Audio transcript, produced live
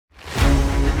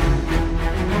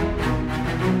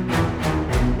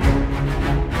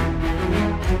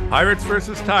Pirates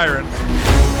versus tyrants.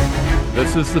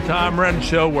 This is the Tom Renz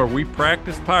Show, where we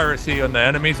practice piracy on the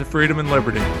enemies of freedom and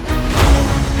liberty.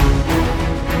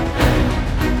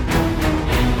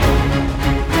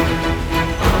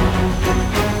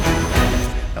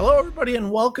 Hello, everybody,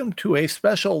 and welcome to a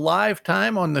special live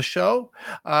time on the show.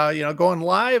 Going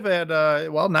live at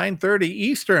 9:30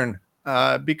 Eastern,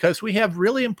 because we have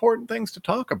really important things to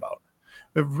talk about.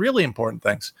 We have really important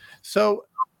things. So,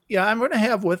 I'm going to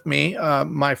have with me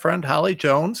my friend Holly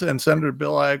Jones and Senator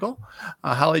Bill Eigel.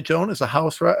 Holly Jones is a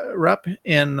House rep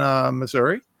in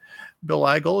Missouri. Bill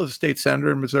Eigel is a state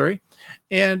senator in Missouri.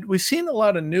 And we've seen a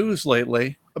lot of news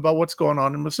lately about what's going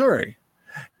on in Missouri.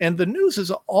 And the news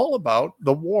is all about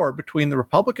the war between the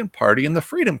Republican Party and the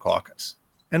Freedom Caucus.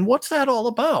 And what's that all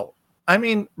about? I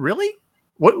mean, really?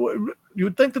 What you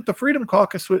would think that the Freedom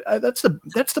Caucus would that's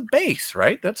the base,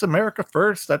 right? That's America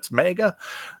First, that's MAGA.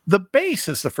 The base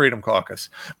is the Freedom Caucus.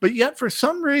 But yet for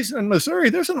some reason in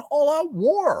Missouri there's an all-out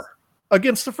war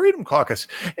against the Freedom Caucus.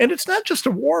 And it's not just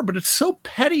a war, but it's so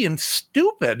petty and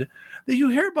stupid that you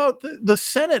hear about the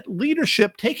Senate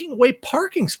leadership taking away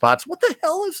parking spots. What the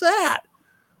hell is that?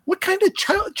 What kind of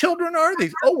children are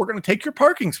these? Oh, we're going to take your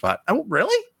parking spot. Oh,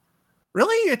 really?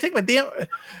 Really? I take my damn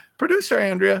producer,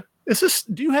 Andrea. Is this?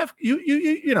 Do you have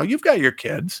you've got your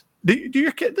kids? Do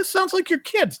your kid? This sounds like your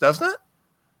kids, doesn't it?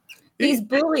 These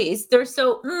bullies, they're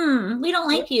so. We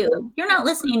don't like you. You're not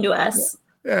listening to us.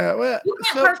 Yeah, well, you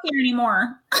can't park here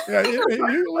anymore. Yeah, you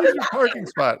lose your parking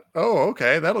spot. Oh,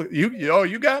 okay. That'll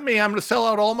you got me. I'm going to sell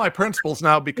out all my principals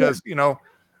now because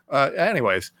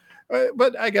anyways.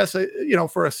 But I guess,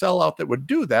 for a sellout that would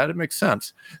do that, it makes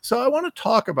sense. So I want to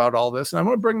talk about all this, and I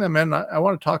want to bring them in. I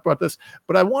want to talk about this,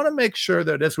 but I want to make sure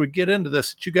that as we get into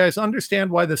this, that you guys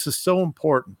understand why this is so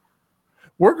important.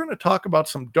 We're going to talk about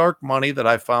some dark money that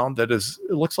I found it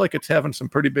looks like it's having some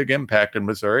pretty big impact in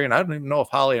Missouri, and I don't even know if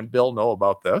Holly and Bill know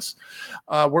about this.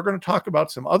 We're going to talk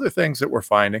about some other things that we're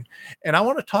finding, and I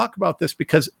want to talk about this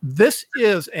because this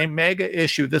is a MAGA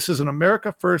issue. This is an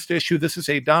America First issue. This is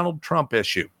a Donald Trump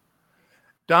issue.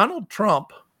 Donald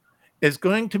Trump is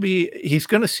going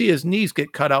to see his knees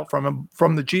get cut out from him,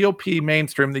 from the GOP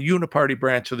mainstream, the uniparty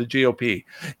branch of the GOP.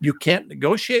 You can't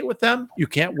negotiate with them. You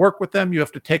can't work with them. You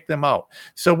have to take them out.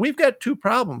 So we've got two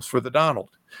problems for the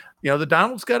Donald. The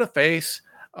Donald's got to face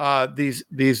these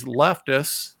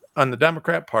leftists on the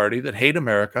Democrat Party that hate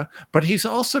America, but he's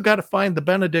also got to find the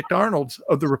Benedict Arnolds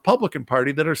of the Republican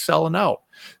Party that are selling out.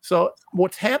 So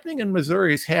what's happening in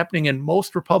Missouri is happening in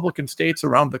most Republican states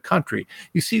around the country.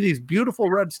 You see these beautiful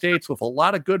red states with a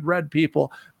lot of good red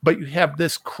people, but you have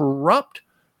this corrupt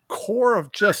core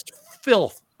of just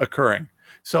filth occurring.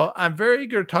 So I'm very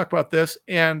eager to talk about this.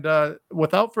 And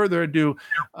without further ado,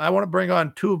 I want to bring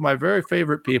on two of my very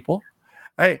favorite people.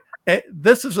 Hey,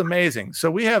 this is amazing. So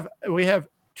we have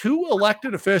two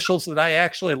elected officials that I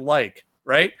actually like,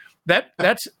 right?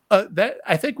 That's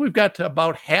I think we've got to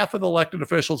about half of the elected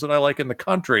officials that I like in the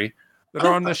country that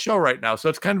are on this show right now. So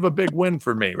it's kind of a big win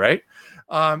for me, right?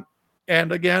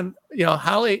 And again,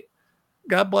 Holly,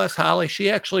 God bless Holly. She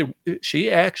actually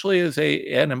is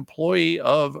an employee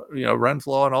of Renz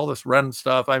Law and all this Renz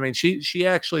stuff. I mean, she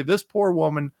actually, this poor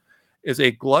woman is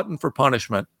a glutton for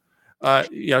punishment.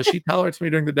 She tolerates me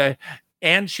during the day,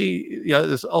 and she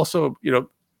is also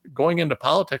going into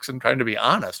politics and trying to be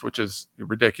honest, which is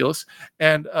ridiculous.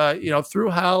 And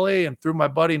through Holly and through my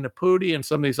buddy Naputi and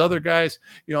some of these other guys,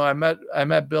 I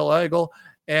met Bill Eigel,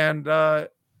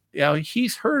 and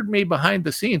he's heard me behind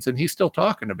the scenes, and he's still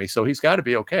talking to me, so he's got to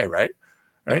be okay, right?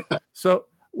 So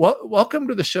welcome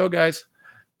to the show, guys.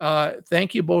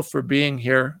 Thank you both for being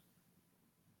here.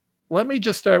 Let me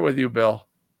just start with you, Bill.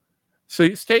 So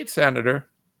you state senator,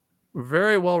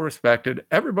 very well respected.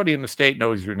 Everybody in the state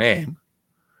knows your name.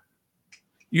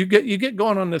 You get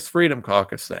going on this Freedom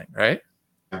Caucus thing, right?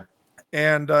 Yeah.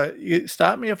 And you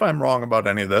stop me if I'm wrong about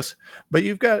any of this, but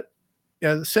you've got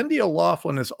Cindy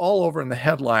O'Loughlin is all over in the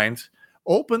headlines,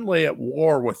 openly at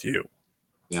war with you.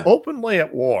 Yeah. Openly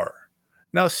at war.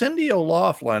 Now, Cindy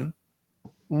O'Loughlin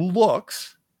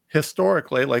looks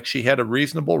historically like she had a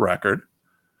reasonable record,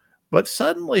 but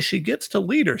suddenly she gets to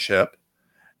leadership,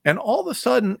 and all of a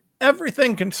sudden,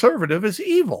 everything conservative is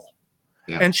evil.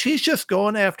 Yeah. And she's just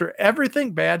going after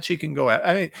everything bad she can go at.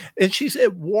 I mean, and she's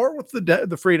at war with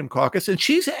the Freedom Caucus, and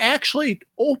she's actually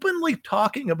openly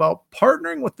talking about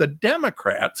partnering with the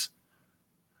Democrats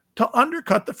to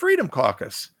undercut the Freedom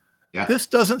Caucus. Yeah. This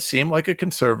doesn't seem like a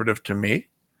conservative to me.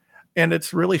 And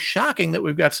it's really shocking that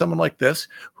we've got someone like this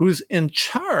who's in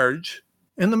charge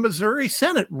in the Missouri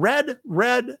Senate, red,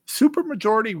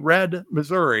 supermajority red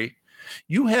Missouri.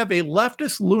 You have a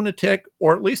leftist lunatic,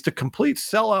 or at least a complete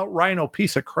sellout RINO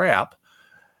piece of crap,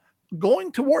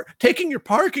 going to work, taking your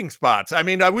parking spots. I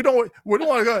mean, we don't want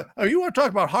to go. You want to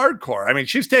talk about hardcore? I mean,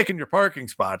 she's taking your parking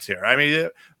spots here. I mean,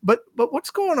 but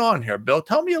what's going on here, Bill?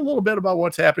 Tell me a little bit about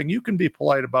what's happening. You can be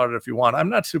polite about it if you want. I'm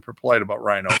not super polite about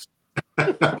rhinos.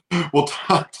 Well,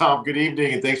 Tom, good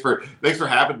evening, and thanks for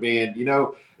having me. And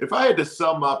if I had to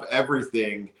sum up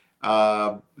everything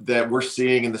that we're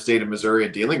seeing in the state of Missouri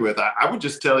and dealing with, I would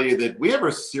just tell you that we have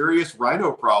a serious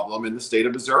RINO problem in the state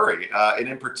of Missouri, and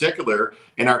in particular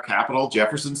in our capital,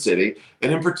 Jefferson City,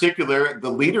 and in particular the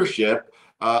leadership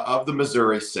of the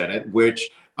Missouri Senate, which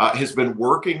has been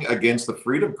working against the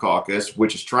Freedom Caucus,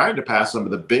 which is trying to pass some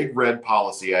of the big red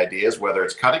policy ideas, whether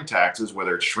it's cutting taxes,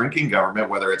 whether it's shrinking government,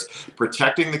 whether it's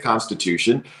protecting the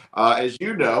Constitution. As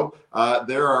you know,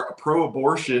 there are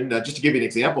pro-abortion, just to give you an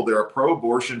example, there are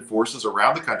pro-abortion forces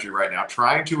around the country right now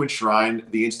trying to enshrine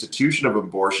the institution of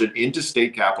abortion into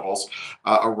state capitals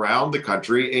around the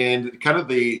country. And kind of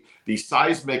the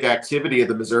seismic activity of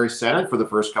the Missouri Senate for the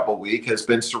first couple of weeks has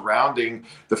been surrounding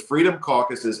the Freedom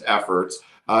Caucus's efforts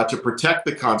to protect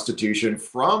the Constitution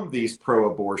from these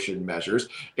pro-abortion measures.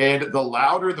 And the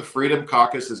louder the Freedom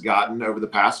Caucus has gotten over the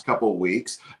past couple of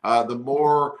weeks, the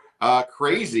more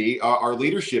crazy our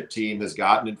leadership team has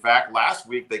gotten. In fact, last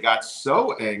week they got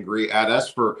so angry at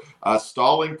us for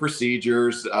stalling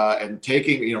procedures and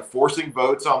forcing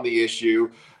votes on the issue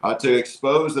to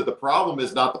expose that the problem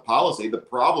is not the policy. The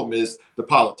problem is the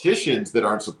politicians that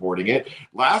aren't supporting it.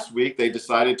 Last week, they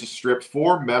decided to strip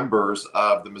 4 members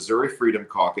of the Missouri Freedom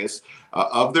Caucus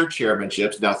of their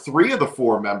chairmanships. Now, 3 of the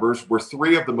 4 members were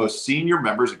 3 of the most senior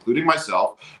members, including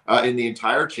myself, in the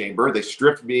entire chamber. They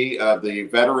stripped me of the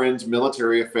Veterans,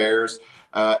 Military Affairs,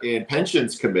 and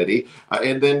Pensions Committee.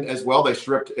 And then as well, they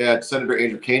stripped Senator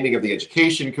Andrew Koenig of the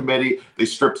Education Committee. They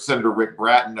stripped Senator Rick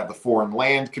Bratton of the Foreign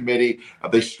Land Committee.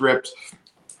 They stripped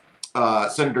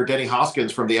Senator Denny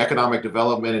Hoskins from the Economic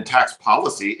Development and Tax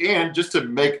Policy. And just to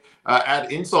make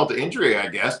add insult to injury, I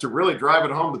guess, to really drive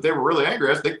it home that they were really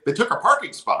angry, they took our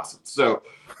parking spots. So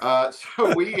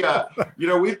we,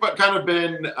 we've kind of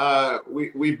been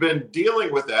we've been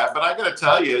dealing with that. But I got to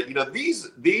tell you,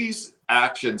 these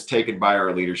actions taken by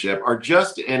our leadership are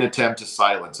just an attempt to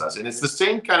silence us, and it's the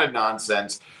same kind of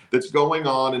nonsense that's going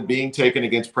on and being taken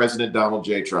against President Donald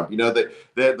J. Trump. That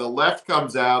the left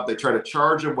comes out, they try to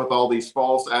charge him with all these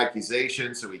false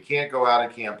accusations so he can't go out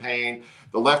and campaign.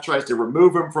 The left tries to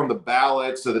remove him from the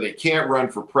ballot so that he can't run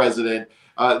for president.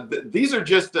 These are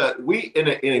just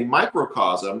in a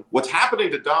microcosm. What's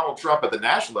happening to Donald Trump at the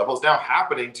national level is now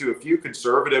happening to a few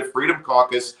conservative Freedom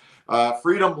Caucus,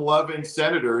 freedom-loving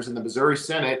senators in the Missouri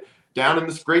Senate down in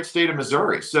this great state of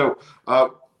Missouri. So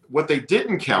what they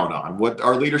didn't count on, what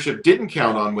our leadership didn't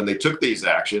count on when they took these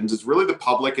actions, is really the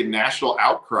public and national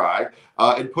outcry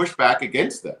and pushback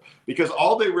against them. Because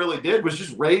all they really did was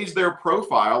just raise their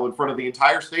profile in front of the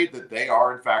entire state that they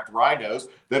are, in fact, rhinos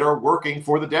that are working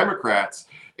for the Democrats.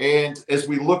 And as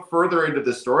we look further into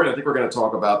this story, and I think we're going to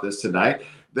talk about this tonight,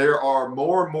 there are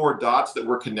more and more dots that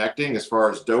we're connecting as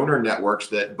far as donor networks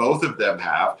that both of them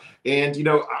have. And,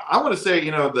 I want to say,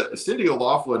 that Cindy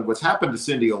O'Loughlin, what's happened to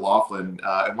Cindy O'Loughlin,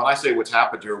 and when I say what's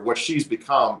happened to her, what she's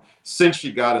become since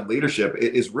she got in leadership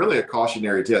is really a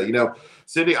cautionary tale.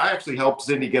 Cindy, I actually helped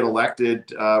Cindy get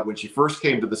elected when she first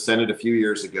came to the Senate a few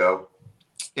years ago.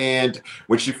 And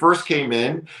when she first came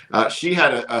in, she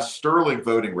had a sterling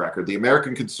voting record, the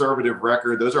American Conservative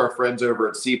record. Those are our friends over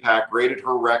at CPAC, rated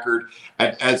her record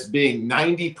as being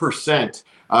 90%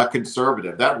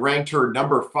 conservative. That ranked her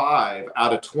number 5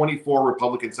 out of 24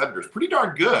 Republican senators. Pretty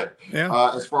darn good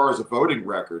as far as a voting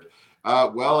record.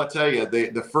 Well, I tell you,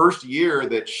 the first year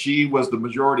that she was the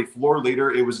majority floor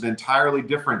leader, it was an entirely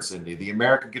different Cindy. The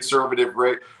American Conservative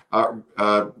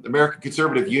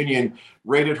Union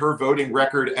rated her voting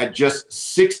record at just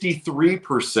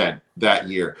 63% that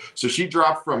year. So she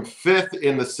dropped from 5th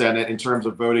in the Senate in terms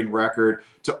of voting record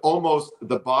to almost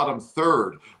the bottom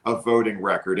third of voting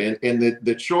record. And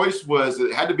the choice was,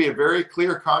 it had to be a very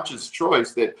clear, conscious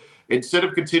choice that instead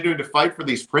of continuing to fight for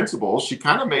these principles, she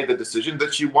kind of made the decision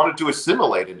that she wanted to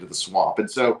assimilate into the swamp.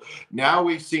 And so now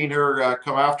we've seen her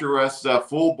come after us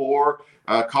full bore,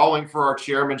 calling for our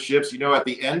chairmanships. At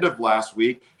the end of last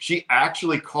week, she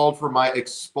actually called for my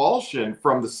expulsion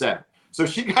from the Senate. So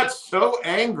she got so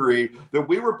angry that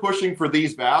we were pushing for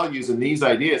these values and these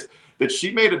ideas that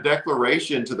she made a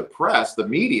declaration to the press, the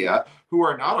media, who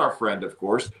are not our friend, of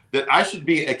course, that I should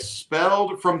be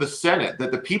expelled from the Senate,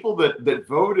 that the people that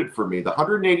voted for me, the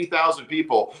 180,000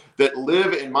 people that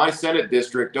live in my Senate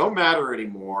district don't matter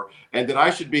anymore, and that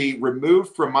I should be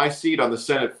removed from my seat on the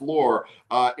Senate floor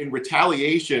in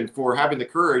retaliation for having the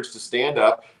courage to stand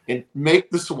up and make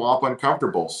the swamp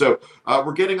uncomfortable. So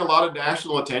we're getting a lot of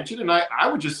national attention, and I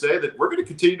would just say that we're going to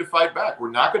continue to fight back.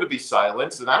 We're not going to be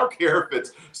silenced, and I don't care if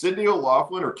it's Cindy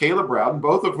O'Loughlin or Caleb Rowden,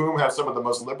 both of whom have some of the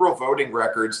most liberal voting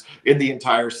records in the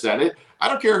entire Senate. I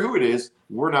don't care who it is.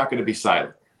 We're not going to be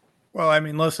silent. Well, I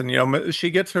mean, listen, she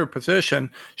gets her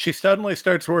position. She suddenly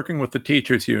starts working with the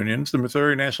teachers' unions, the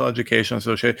Missouri National Education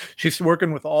Association. She's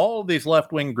working with all of these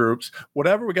left-wing groups,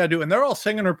 whatever we got to do. And they're all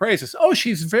singing her praises. Oh,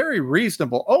 she's very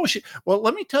reasonable. Well,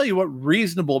 let me tell you what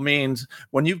reasonable means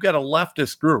when you've got a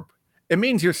leftist group. It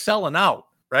means you're selling out,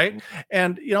 right?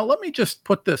 And, let me just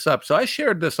put this up. So I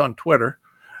shared this on Twitter.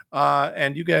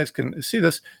 And you guys can see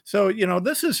this. So,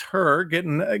 this is her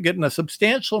getting a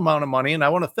substantial amount of money. And I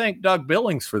want to thank Doug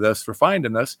Billings for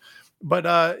finding this.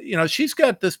 But, she's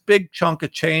got this big chunk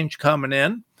of change coming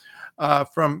in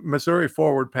from Missouri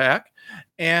Forward PAC.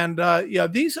 And,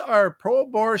 these are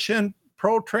pro-abortion,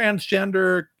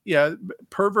 pro-transgender,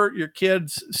 pervert your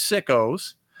kids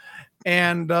sickos.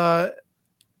 And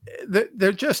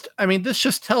they're just, this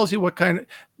just tells you what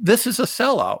this is a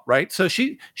sellout, right? So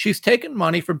she's taking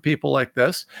money from people like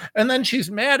this, and then she's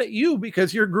mad at you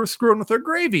because you're screwing with her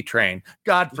gravy train,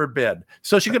 God forbid.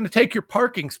 So she's going to take your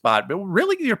parking spot. But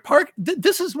really,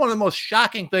 this is one of the most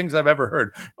shocking things I've ever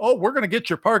heard. Oh, we're going to get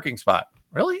your parking spot.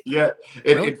 Really? Yeah.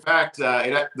 Really? In fact,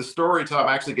 the story, Tom,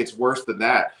 actually gets worse than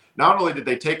that. Not only did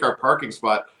they take our parking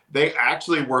spot, they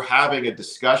actually were having a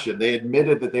discussion. They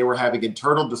admitted that they were having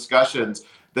internal discussions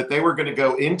that they were going to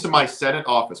go into my Senate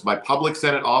office, my public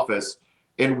Senate office,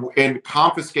 and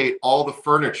confiscate all the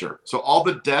furniture. So all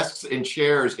the desks and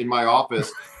chairs in my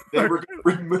office, they were going to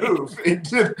remove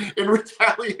in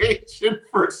retaliation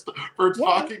for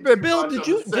talking. Bill, did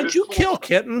you kill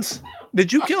kittens?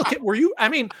 Did you kill kittens? Were you?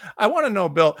 I want to know,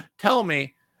 Bill. Tell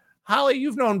me, Holly,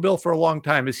 you've known Bill for a long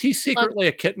time. Is he secretly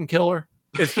a kitten killer?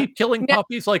 Is he killing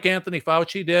puppies like Anthony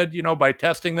Fauci did? by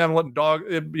testing them,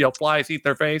 letting flies eat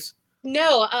their face.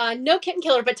 No, no kitten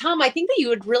killer. But Tom, I think that you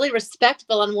would really respect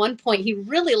Bill on one point. He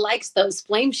really likes those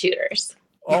flame shooters.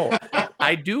 Oh,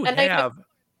 I do have. I'm a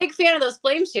big fan of those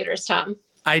flame shooters, Tom.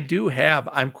 I do have.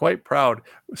 I'm quite proud.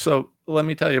 So let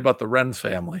me tell you about the Renz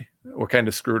family. We're kind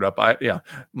of screwed up.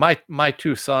 My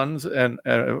two sons and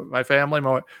my family,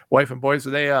 my wife and boys,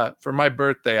 they for my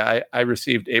birthday, I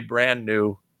received a brand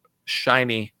new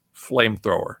shiny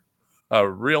flamethrower, a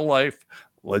real life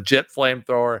legit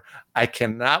flamethrower. I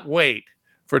cannot wait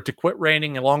for it to quit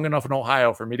raining long enough in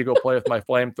Ohio for me to go play with my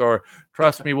flamethrower.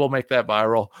 Trust me, we'll make that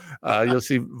viral. You'll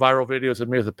see viral videos of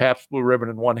me with a Pabst Blue Ribbon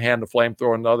in one hand, a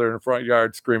flamethrower in the other, in the front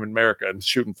yard, screaming America and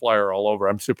shooting flyer all over.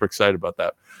 I'm super excited about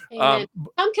that. Tom,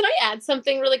 can I add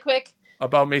something really quick?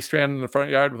 About me standing in the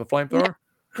front yard with a flamethrower?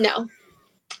 No.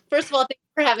 First of all, thank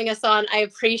you for having us on. I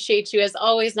appreciate you as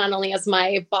always, not only as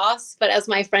my boss, but as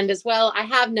my friend as well. I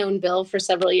have known Bill for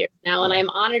several years now, and I'm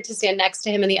honored to stand next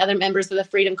to him and the other members of the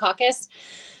Freedom Caucus.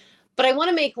 But I want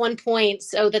to make one point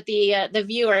so that the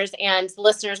viewers and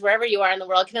listeners, wherever you are in the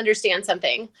world, can understand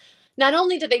something. Not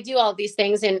only do they do all of these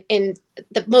things in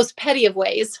the most petty of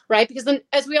ways, right? Because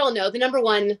as we all know, the number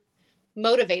one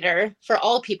motivator for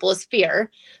all people is fear.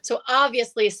 So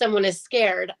obviously someone is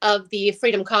scared of the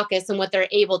Freedom Caucus and what they're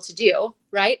able to do,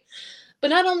 right? But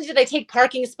not only do they take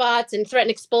parking spots and threaten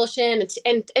expulsion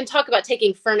and talk about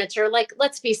taking furniture, like,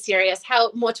 let's be serious,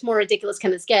 how much more ridiculous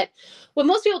can this get? What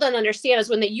most people don't understand is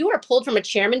when you are pulled from a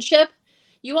chairmanship,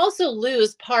 you also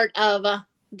lose part of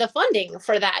the funding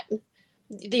for that,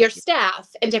 your staff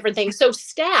and different things. So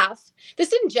staff, this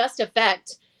didn't just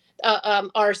affect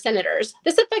our senators.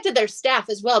 This affected their staff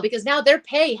as well, because now their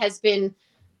pay has been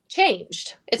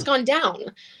changed. It's gone down.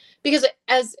 Because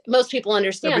as most people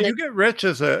understand, but you get rich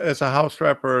as a House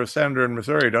rep or a senator in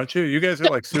Missouri, don't you? You guys are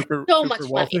like super much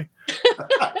wealthy.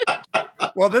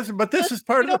 Well, this is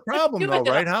part of the problem, though,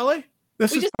 right, Holly?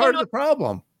 This is part of the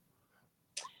problem.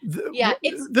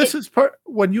 This is part.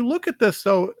 When you look at this,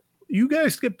 so you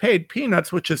guys get paid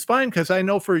peanuts, which is fine, because I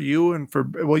know for you and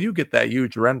you get that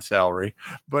huge rent salary,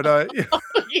 but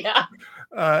yeah.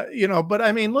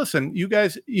 But listen, you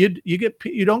guys,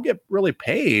 you don't get really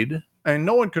paid. And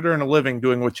no one could earn a living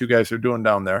doing what you guys are doing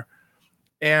down there.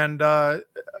 And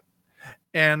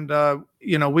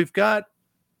we've got,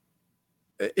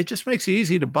 it just makes it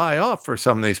easy to buy off for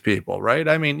some of these people, right?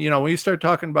 When you start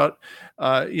talking about,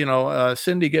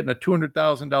 Cindy getting a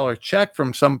 $200,000 check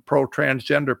from some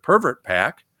pro-transgender pervert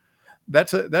PAC,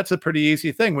 that's a pretty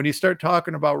easy thing. When you start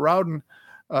talking about Rowden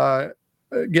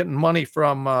getting money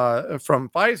from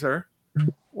Pfizer,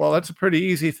 Well, that's a pretty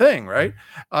easy thing, right?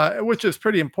 Which is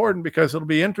pretty important because it'll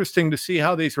be interesting to see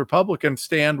how these Republicans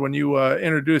stand when you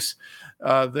introduce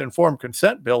the informed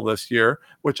consent bill this year,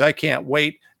 which I can't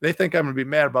wait. They think I'm going to be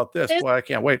mad about this. Boy, I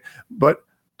can't wait. But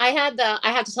I have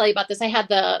to tell you about this. I had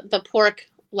the pork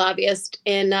lobbyist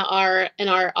in our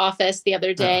office the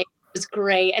other day. It was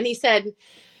great. And he said,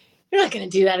 "You're not going to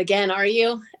do that again, are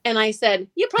you?" And I said,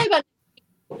 "You probably about."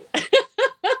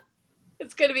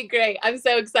 It's going to be great. I'm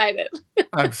so excited.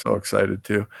 I'm so excited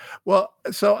too. Well,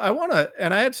 so I want to,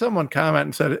 and I had someone comment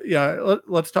and said, yeah,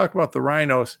 let's talk about the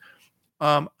RINOs.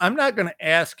 I'm not going to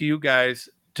ask you guys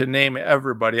to name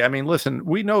everybody. I mean, listen,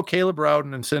 we know Caleb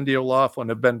Rowden and Cindy O'Loughlin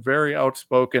have been very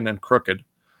outspoken and crooked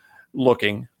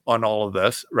looking on all of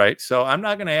this, right? So I'm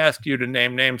not going to ask you to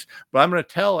name names, but I'm going to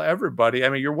tell everybody. I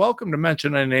mean, you're welcome to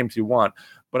mention any names you want,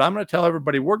 but I'm going to tell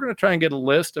everybody, we're going to try and get a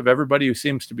list of everybody who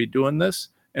seems to be doing this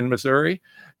in Missouri,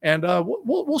 and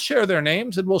we'll share their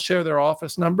names and we'll share their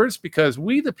office numbers, because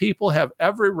we, the people, have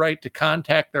every right to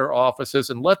contact their offices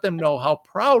and let them know how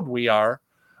proud we are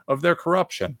of their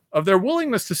corruption, of their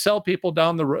willingness to sell people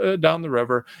down the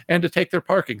river and to take their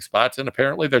parking spots and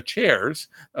apparently their chairs.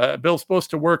 Bill's supposed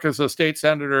to work as a state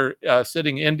senator,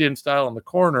 sitting Indian style in the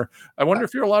corner. I wonder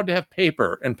if you're allowed to have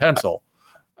paper and pencil.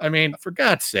 I mean, for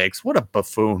God's sakes, what a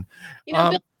buffoon.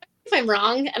 Bill, if I'm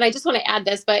wrong, and I just want to add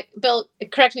this, but Bill,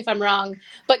 correct me if I'm wrong,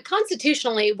 but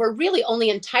constitutionally, we're really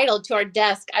only entitled to our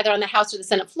desk either on the House or the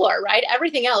Senate floor, right?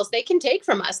 Everything else they can take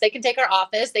from us. They can take our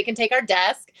office, they can take our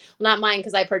desk, well, not mine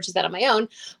because I purchased that on my own,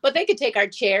 but they could take our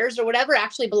chairs or whatever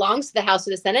actually belongs to the House or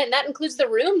the Senate, and that includes the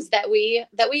rooms that we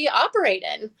operate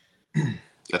in.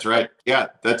 That's right. Yeah,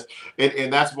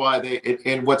 and that's why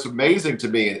and what's amazing to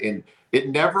me, and it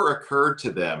never occurred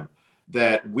to them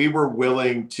that we were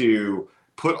willing to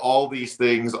put all these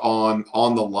things on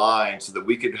the line so that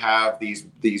we could have these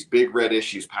big red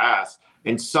issues passed.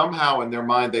 And somehow in their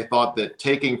mind, they thought that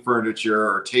taking furniture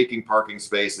or taking parking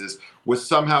spaces was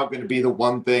somehow going to be the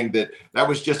one thing that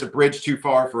was just a bridge too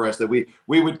far for us, that we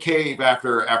would cave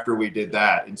after we did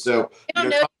that. And so, they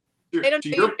don't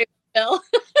know Bill.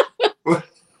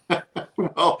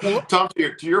 Well, Tom,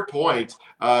 to your point,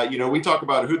 we talk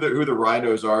about who the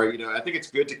RINOs are. I think it's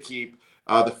good to keep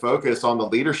the focus on the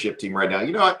leadership team right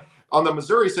now. On the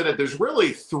Missouri Senate, there's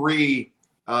really three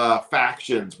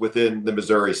factions within the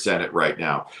Missouri Senate right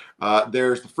now.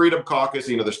 There's the Freedom Caucus.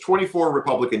 There's 24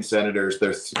 Republican senators.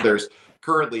 There's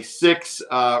currently 6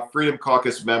 Freedom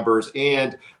Caucus members,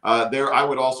 and I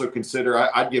would also consider,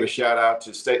 I'd give a shout out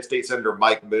to State Senator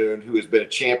Mike Moon, who has been a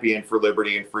champion for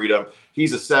liberty and freedom.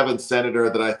 He's a 7th senator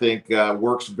that I think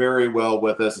works very well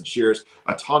with us and shares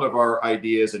a ton of our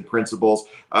ideas and principles.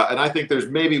 And I think there's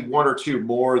maybe 1 or 2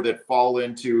 more that fall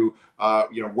into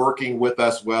working with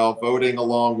us well, voting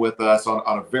along with us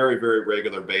on a very, very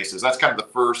regular basis. That's kind of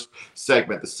the first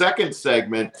segment. The second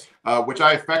segment, which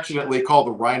I affectionately call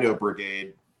the RINO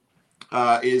Brigade,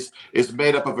 is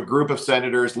made up of a group of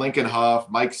senators: Lincoln Huff,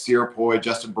 Mike Searpoy,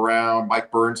 Justin Brown,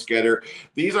 Mike Bernskoetter.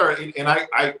 These are, and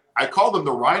I call them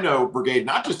the RINO Brigade,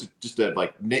 not just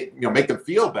to make them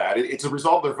feel bad. It's a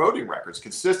result of their voting records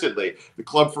consistently. The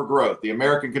Club for Growth, the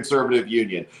American Conservative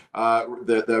Union,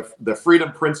 the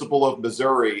Freedom Principle of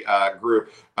Missouri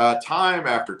group. Time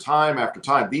after time after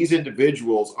time, these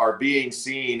individuals are being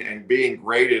seen and being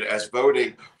graded as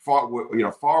voting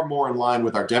far more in line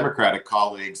with our Democratic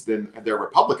colleagues than their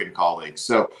Republican colleagues.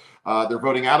 So they're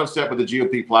voting out of step with the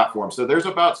GOP platform. So there's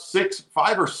about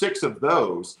 5 or 6 of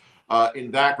those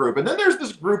in that group. And then there's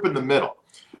this group in the middle.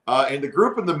 And the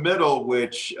group in the middle,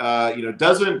 which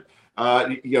doesn't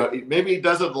maybe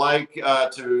doesn't like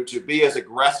to be as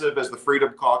aggressive as the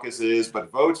Freedom Caucus is, but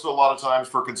votes a lot of times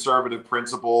for conservative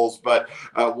principles, but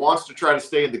wants to try to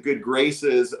stay in the good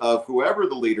graces of whoever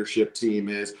the leadership team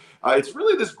is. It's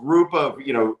really this group of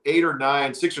 8 or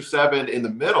 9, 6 or 7 in the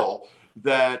middle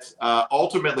that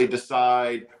ultimately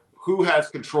decide who has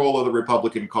control of the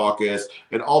Republican caucus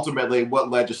and ultimately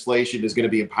what legislation is going to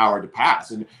be empowered to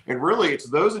pass. And really, it's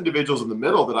those individuals in the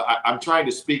middle that I'm trying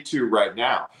to speak to right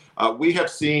now. We have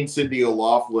seen Cindy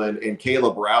O'Loughlin and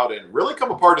Caleb Rowden really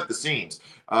come apart at the seams,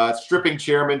 stripping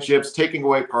chairmanships, taking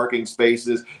away parking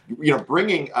spaces,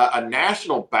 bringing a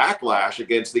national backlash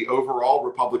against the overall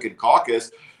Republican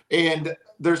caucus. And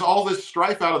there's all this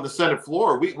strife out on the Senate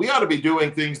floor. We ought to be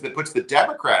doing things that puts the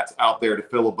Democrats out there to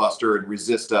filibuster and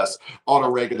resist us on a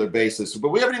regular basis. But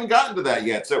we haven't even gotten to that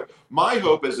yet. So my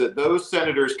hope is that those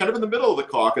senators kind of in the middle of the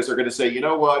caucus are going to say, you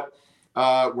know what?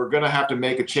 we're going to have to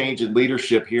make a change in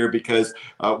leadership here because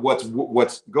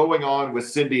what's going on with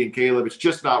Cindy and Caleb, it's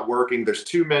just not working. There's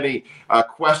too many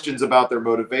questions about their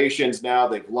motivations now.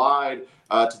 They've lied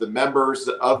to the members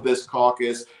of this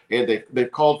caucus, and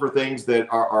they've called for things that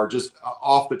are just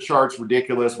off the charts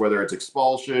ridiculous, whether it's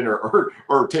expulsion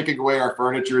or taking away our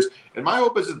furnitures. And my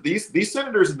hope is that these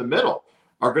senators in the middle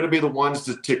are going to be the ones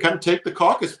to kind of take the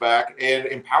caucus back and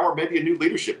empower maybe a new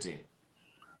leadership team.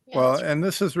 Well, and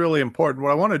this is really important.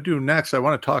 What I want to do next, I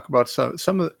want to talk about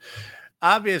some of the,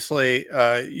 obviously,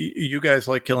 you guys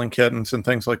like killing kittens and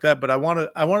things like that, but I want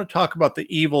to talk about the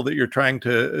evil that you're trying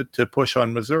to push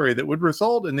on Missouri that would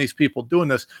result in these people doing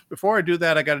this. Before I do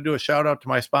that, I got to do a shout out to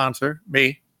my sponsor,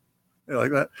 me. You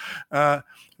like that?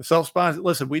 Self-sponsor.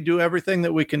 Listen, we do everything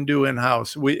that we can do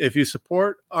in-house. If you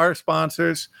support our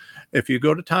sponsors, if you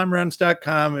go to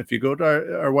tomrenz.com, if you go to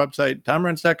our website,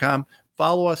 tomrenz.com,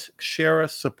 follow us, share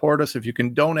us, support us. If you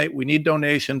can donate, we need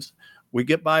donations. We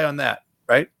get by on that,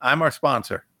 right? I'm our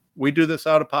sponsor. We do this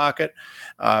out of pocket.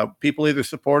 People either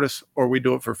support us or we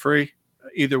do it for free.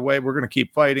 Either way, we're going to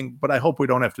keep fighting, but I hope we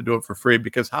don't have to do it for free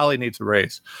because Holly needs a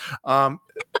raise.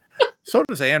 So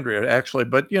does Andrea, actually.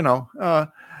 But,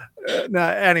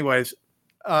 anyways,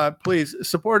 please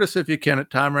support us if you can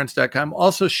at tomrenz.com.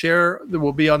 Also share that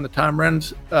we'll be on the Tom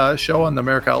Renz Show on the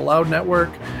America Out Loud Network.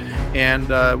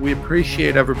 And we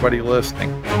appreciate everybody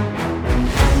listening.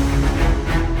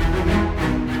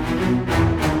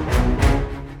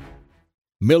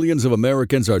 Millions of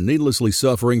Americans are needlessly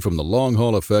suffering from the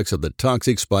long-haul effects of the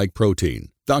toxic spike protein.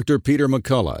 Dr. Peter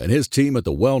McCullough and his team at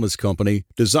the Wellness Company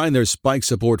designed their spike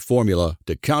support formula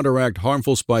to counteract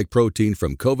harmful spike protein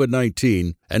from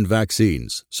COVID-19 and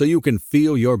vaccines so you can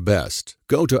feel your best.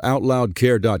 Go to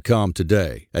OutLoudCare.com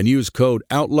today and use code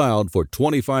OUTLOUD for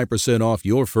 25% off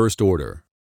your first order.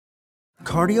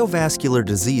 Cardiovascular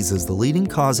disease is the leading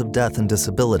cause of death and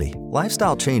disability.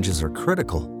 Lifestyle changes are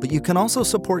critical, but you can also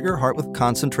support your heart with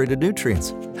concentrated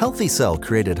nutrients. Healthy Cell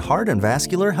created Heart and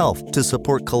Vascular Health to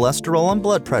support cholesterol and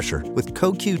blood pressure with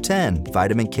CoQ10,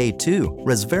 vitamin K2,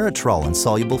 resveratrol, and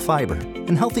soluble fiber.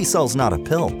 And Healthy Cell's not a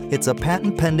pill, it's a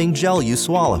patent-pending gel you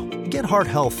swallow. Get heart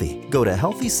healthy. Go to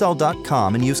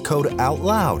healthycell.com and use code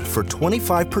OUTLOUD for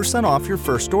 25% off your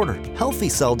first order.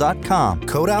 Healthycell.com,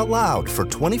 code OUTLOUD for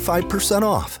 25%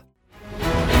 off.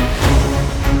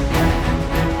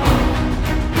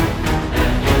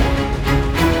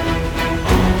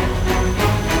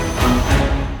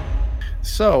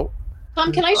 So,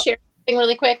 Tom, can I share something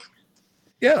really quick?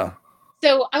 Yeah.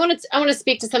 So I want to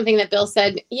speak to something that Bill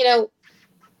said.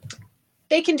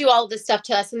 They can do all of this stuff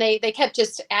to us, and they kept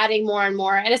just adding more and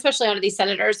more, and especially onto these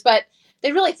senators. But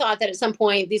they really thought that at some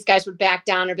point these guys would back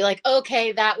down or be like,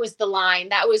 okay, that was the line.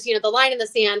 That was, the line in the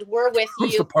sand. We're with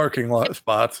you. The parking lot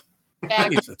spots.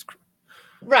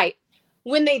 Right.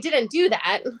 When they didn't do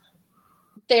that,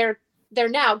 they're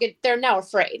now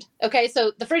afraid. Okay.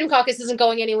 So the Freedom Caucus isn't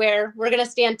going anywhere. We're going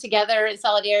to stand together in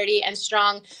solidarity and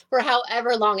strong for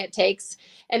however long it takes.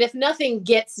 And if nothing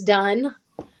gets done,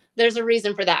 there's a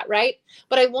reason for that, right?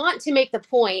 But I want to make the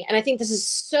point, and I think this is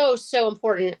so, so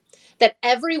important, that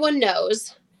everyone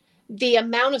knows the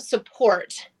amount of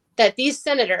support that these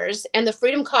senators and the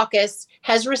Freedom Caucus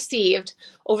has received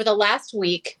over the last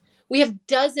week. We have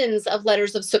dozens of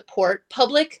letters of support,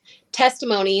 public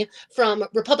testimony from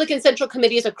Republican Central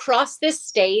Committees across this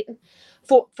state,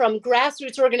 from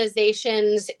grassroots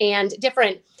organizations and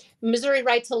different Missouri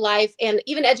Right to Life and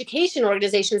even education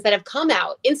organizations that have come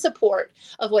out in support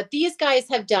of what these guys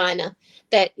have done,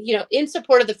 that, in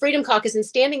support of the Freedom Caucus and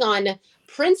standing on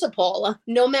principle,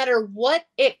 no matter what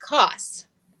it costs.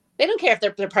 They don't care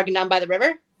if they're parking down by the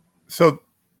river. So,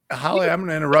 Holly, I'm going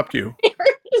to interrupt you.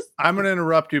 I'm going to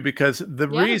interrupt you because the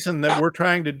reason that we're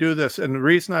trying to do this, and the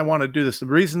reason I want to do this, the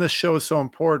reason this show is so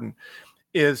important,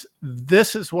 is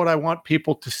this is what I want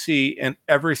people to see in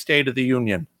every state of the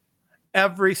union.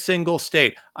 Every single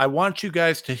state. I want you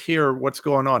guys to hear what's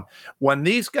going on. When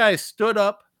these guys stood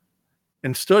up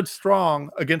and stood strong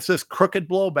against this crooked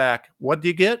blowback, what do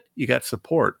you get? You got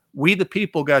support. We, the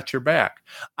people, got your back.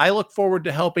 I look forward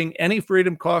to helping any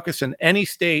Freedom Caucus in any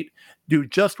state do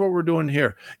just what we're doing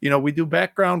here. We do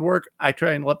background work. I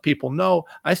try and let people know.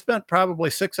 I spent probably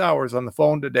 6 hours on the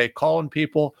phone today calling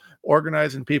people,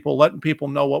 organizing people, letting people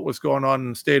know what was going on in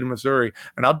the state of Missouri.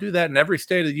 And I'll do that in every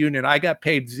state of the union. I got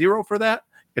paid $0 for that.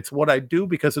 It's what I do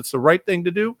because it's the right thing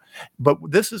to do. But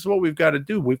this is what we've got to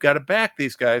do. We've got to back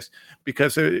these guys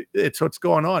because it's what's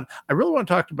going on. I really want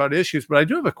to talk about issues, but I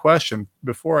do have a question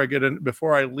before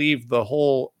I leave the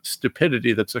whole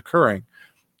stupidity that's occurring.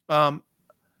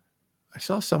 I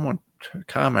saw someone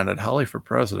commented, Holly for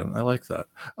president. I like that.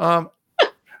 No.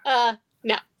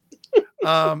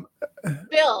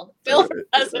 Bill for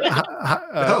president.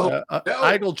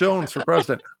 Eigel Jones for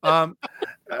president.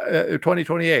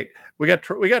 2028. We got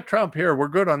Trump here. We're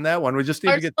good on that one. We just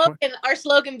need to get our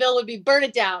slogan, Bill, would be burn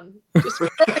it down.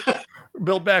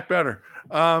 Build back better.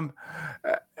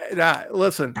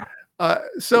 Listen.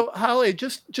 So Holly,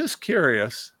 just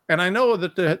curious, and I know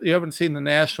that you haven't seen the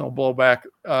national blowback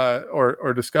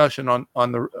or discussion on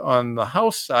the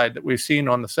House side that we've seen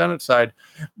on the Senate side,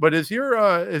 but is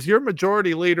your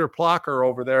majority leader Plocker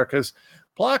over there? Because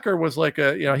Plocker was like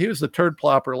he was the turd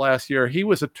plopper last year. He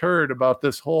was a turd about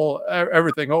this whole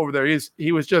everything over there.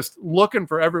 He was just looking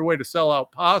for every way to sell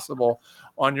out possible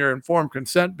on your informed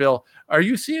consent bill. Are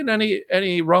you seeing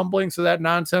any rumblings of that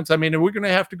nonsense? I mean, are we going to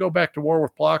have to go back to war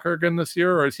with Plocker again this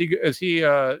year, or is he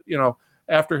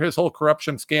after his whole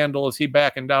corruption scandal, is he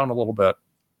backing down a little bit?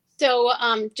 So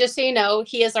just so you know,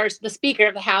 he is the Speaker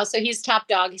of the House, so he's top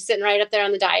dog. He's sitting right up there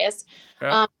on the dais.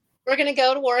 Yeah. We're going to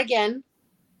go to war again.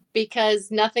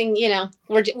 Because nothing,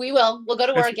 we'll go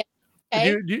to war again.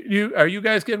 Okay? Are you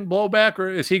guys getting blowback, or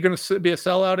is he going to be a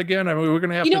sellout again? I mean, we're going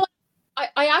to have to.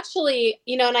 I actually,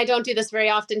 and I don't do this very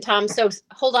often, Tom. So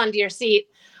hold on to your seat.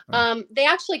 They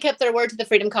actually kept their word to the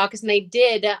Freedom Caucus, and they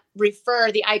did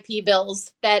refer the IP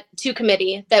bills to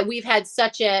committee that we've had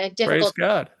such a difficult,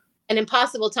 an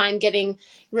impossible time getting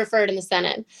referred in the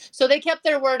Senate. So they kept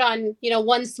their word on,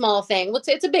 one small thing.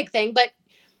 It's a big thing, but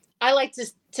I like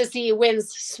to see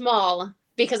wins small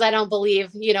because I don't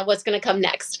believe, what's going to come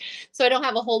next. So I don't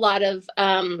have a whole lot of,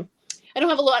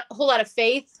 whole lot of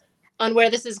faith on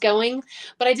where this is going,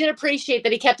 but I did appreciate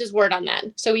that he kept his word on that.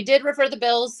 So he did refer the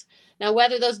bills. Now,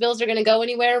 whether those bills are going to go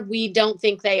anywhere, we don't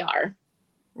think they are.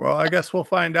 Well, I guess we'll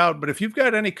find out. But if you've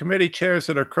got any committee chairs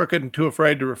that are crooked and too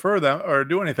afraid to refer them or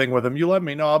do anything with them, you let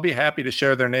me know. I'll be happy to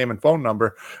share their name and phone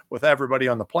number with everybody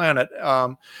on the planet.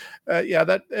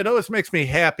 That it always makes me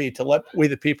happy to let we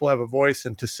the people have a voice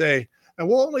and to say, and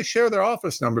we'll only share their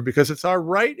office number because it's our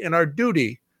right and our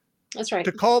duty. That's right.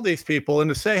 To call these people and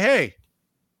to say, hey,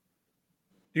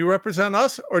 do you represent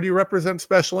us or do you represent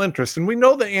special interests? And we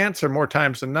know the answer more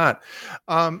times than not.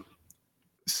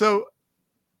 So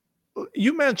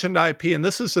you mentioned IP, and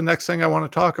this is the next thing I want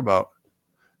to talk about.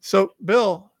 So,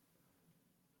 Bill,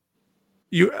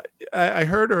 I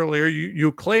heard earlier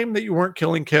you claimed that you weren't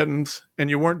killing kittens and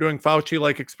you weren't doing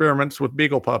Fauci-like experiments with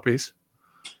beagle puppies.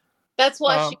 That's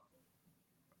why.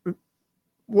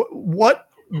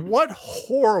 What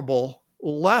horrible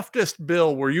leftist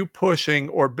bill were you pushing,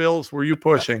 or bills were you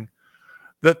pushing,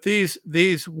 that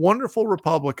these wonderful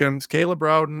Republicans, Caleb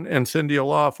Rowden and Cindy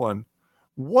O'Loughlin,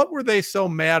 what were they so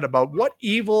mad about? What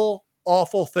evil,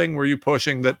 awful thing were you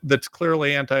pushing that's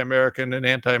clearly anti-American and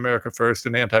anti-America first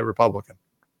and anti-Republican?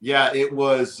 Yeah, it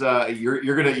was.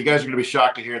 You guys are gonna be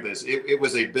shocked to hear this. It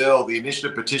was a bill, the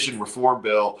Initiative Petition Reform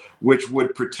Bill, which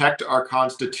would protect our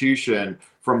Constitution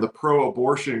from the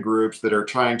pro-abortion groups that are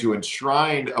trying to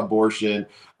enshrine abortion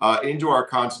into our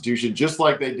Constitution, just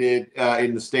like they did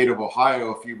in the state of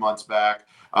Ohio a few months back.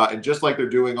 And just like they're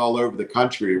doing all over the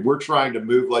country, we're trying to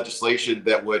move legislation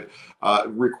that would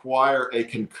require a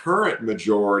concurrent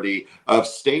majority of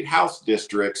state house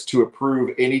districts to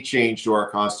approve any change to our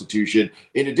Constitution,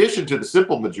 in addition to the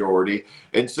simple majority.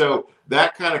 And so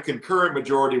that kind of concurrent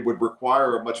majority would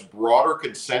require a much broader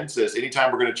consensus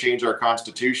anytime we're going to change our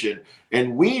Constitution.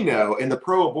 And we know, and the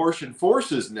pro-abortion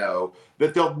forces know,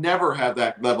 that they'll never have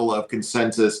that level of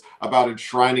consensus about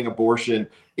enshrining abortion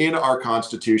in our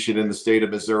Constitution in the state of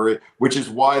Missouri, which is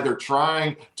why they're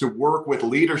trying to work with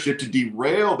leadership to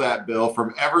derail that bill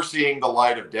from ever seeing the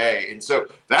light of day. And so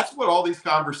that's what all these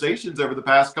conversations over the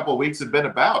past couple of weeks have been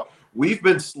about. We've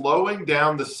been slowing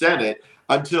down the Senate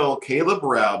until Caleb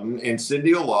Rowden and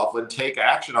Cindy O'Loughlin take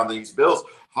action on these bills.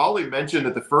 Holly mentioned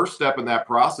that the first step in that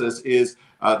process is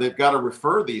they've got to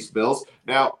refer these bills.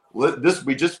 Now,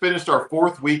 we just finished our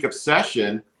 4th week of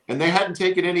session, and they hadn't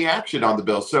taken any action on the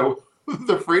bill. So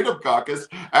the Freedom Caucus,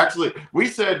 actually, we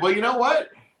said, well, you know what?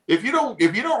 If you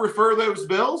don't refer those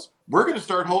bills, we're going to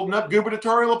start holding up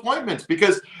gubernatorial appointments,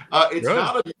 because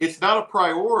it's not a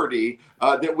priority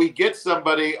that we get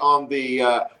somebody on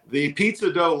the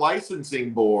pizza dough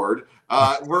licensing board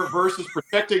versus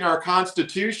protecting our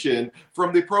Constitution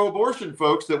from the pro-abortion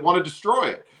folks that want to destroy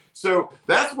it. So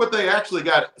that's what they actually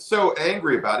got so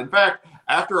angry about. In fact,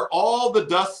 after all the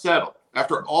dust settled,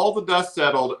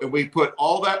 and we put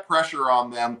all that pressure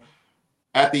on them,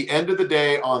 at the end of the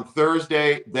day, on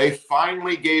Thursday, they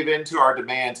finally gave in to our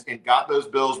demands and got those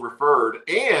bills referred,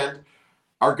 and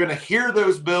are going to hear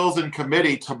those bills in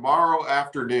committee tomorrow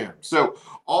afternoon. So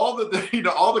all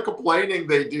the complaining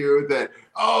they do that,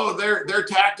 their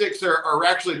tactics are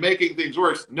actually making things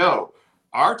worse. No,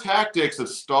 our tactics of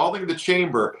stalling the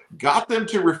chamber got them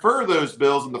to refer those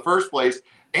bills in the first place,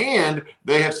 and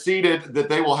they have ceded that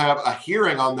they will have a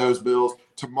hearing on those bills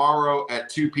tomorrow at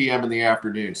 2 p.m. in the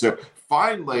afternoon. So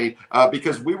finally,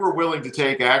 because we were willing to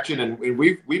take action, and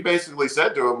we basically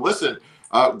said to them, listen,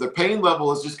 the pain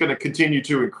level is just going to continue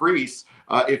to increase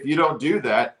if you don't do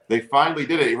that. They finally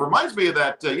did it. It reminds me of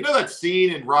that, that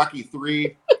scene in Rocky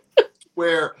III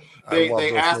where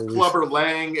they asked Clubber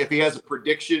Lang if he has a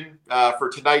prediction for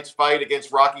tonight's fight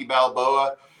against Rocky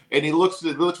Balboa. And he looks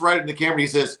right in the camera and he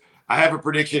says, I have a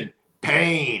prediction,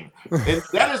 pain. And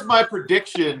that is my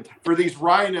prediction for these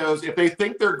RINOs. If they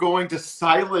think they're going to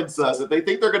silence us, if they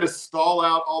think they're going to stall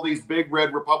out all these big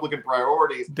red Republican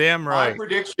priorities. Damn right. My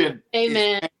prediction.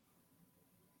 Amen.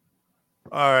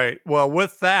 All right. Well,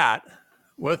 with that,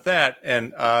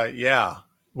 and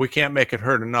we can't make it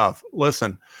hurt enough.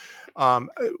 Listen,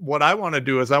 what I want to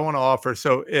do is I want to offer.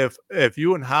 So if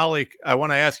you and Holly, I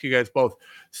want to ask you guys both.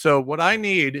 So what I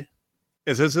need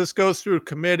is, as this goes through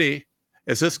committee,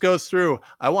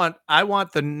 I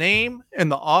want the name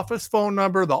and the office phone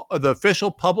number, the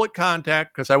official public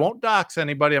contact, because I won't dox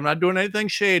anybody. I'm not doing anything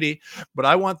shady, but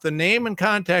I want the name and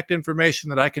contact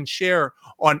information that I can share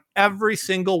on every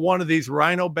single one of these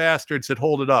RINO bastards that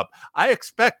hold it up. I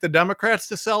expect the Democrats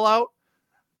to sell out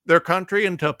their country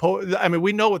and to oppose. I mean,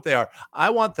 we know what they are.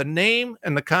 I want the name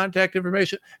and the contact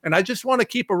information, and I just want to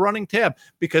keep a running tab,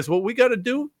 because what we got to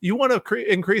do, you want to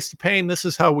increase the pain, this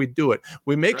is how we do it.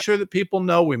 We make sure that people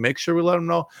know, we make sure we let them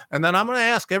know, and then I'm going to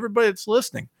ask everybody that's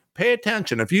listening, pay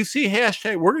attention. If you see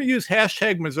hashtag, we're going to use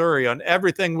hashtag Missouri on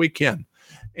everything we can.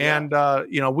 And,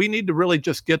 we need to really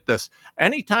just get this.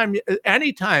 Anytime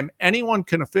anyone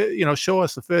can, show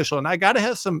us official, and I got to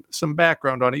have some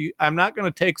background on it. I'm not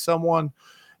going to take someone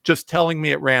just telling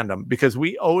me at random, because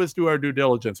we always do our due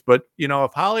diligence. But,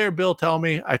 if Holly or Bill tell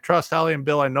me, I trust Holly and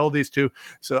Bill, I know these two.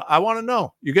 So I want to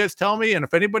know, you guys tell me. And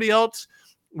if anybody else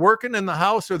working in the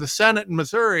House or the Senate in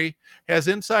Missouri has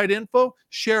inside info,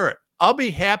 share it. I'll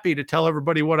be happy to tell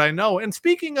everybody what I know. And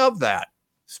speaking of that,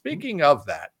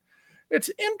 it's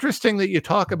interesting that you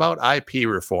talk about IP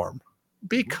reform,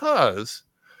 because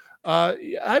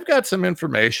I've got some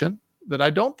information that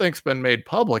I don't think's been made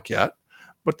public yet,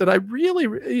 but that I really,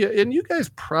 and you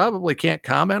guys probably can't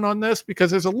comment on this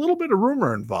because there's a little bit of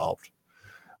rumor involved,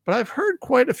 but I've heard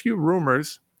quite a few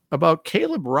rumors about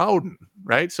Caleb Rowden,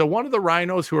 right? So one of the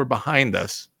RINOs who are behind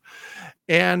this,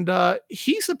 and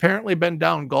he's apparently been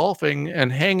down golfing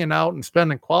and hanging out and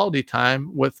spending quality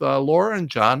time with Laura and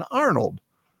John Arnold.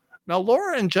 Now,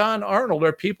 Laura and John Arnold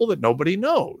are people that nobody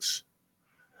knows.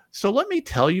 So let me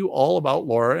tell you all about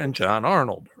Laura and John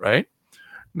Arnold, right?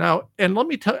 Now, and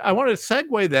I want to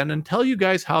segue then and tell you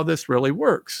guys how this really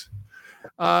works.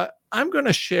 I'm going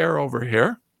to share over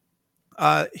here.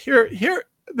 Here,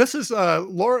 this is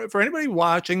Laura. For anybody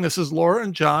watching, this is Laura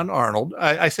and John Arnold.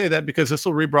 I say that because this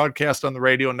will rebroadcast on the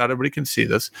radio and not everybody can see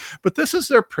this, but this is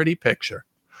their pretty picture.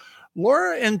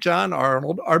 Laura and John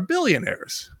Arnold are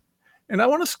billionaires. And I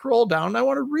want to scroll down and I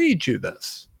want to read you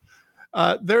this.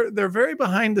 They're very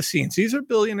behind the scenes. These are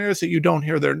billionaires that you don't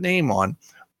hear their name on,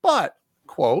 but,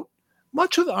 quote,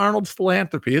 much of the Arnold's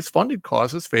philanthropy has funded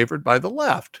causes favored by the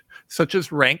left, such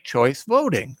as ranked choice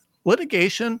voting,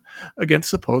 litigation against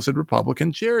supposed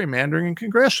Republican gerrymandering in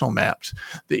congressional maps,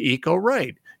 the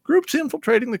eco-right, groups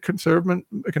infiltrating the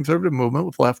conservative movement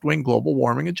with left-wing global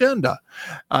warming agenda.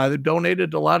 They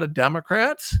donated a lot of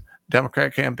Democrat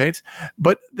campaigns,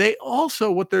 but they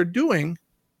also, what they're doing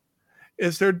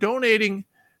is they're donating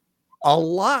a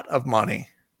lot of money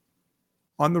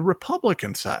on the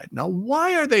Republican side. Now,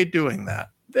 why are they doing that?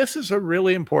 This is a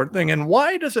really important thing. And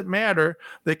why does it matter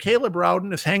that Caleb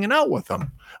Rowden is hanging out with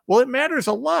them? Well, it matters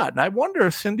a lot. And I wonder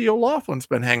if Cindy O'Loughlin's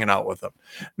been hanging out with them.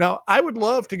 Now, I would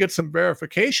love to get some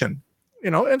verification,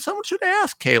 and someone should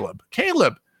ask Caleb.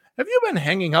 Caleb, have you been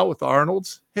hanging out with the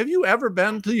Arnolds? Have you ever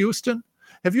been to Houston?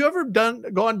 Have you ever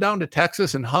gone down to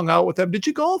Texas and hung out with them? Did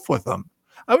you golf with them?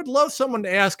 I would love someone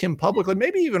to ask him publicly,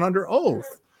 maybe even under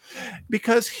oath,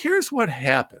 because here's what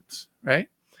happens, right?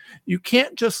 You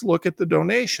can't just look at the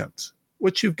donations.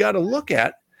 What you've got to look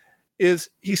at is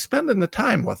he's spending the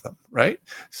time with them, right?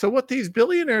 So what these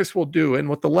billionaires will do, and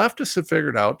what the leftists have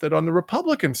figured out, that on the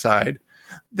Republican side,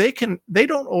 they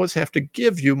don't always have to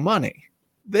give you money.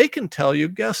 They can tell you,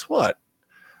 guess what?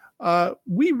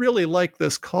 We really like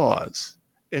this cause.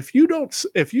 If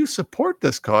you support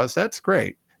this cause, that's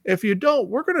great. If you don't,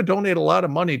 we're going to donate a lot of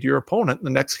money to your opponent in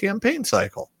the next campaign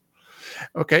cycle.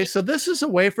 Okay, so this is a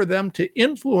way for them to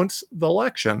influence the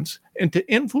elections and to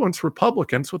influence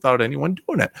Republicans without anyone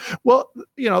doing it. Well,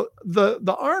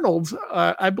 the Arnolds,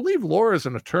 I believe Laura's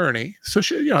an attorney, so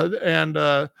she,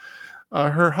 and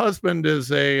Her husband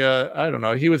is I don't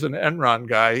know, he was an Enron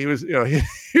guy. He was,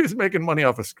 he was making money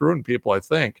off of screwing people, I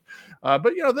think.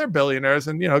 But, they're billionaires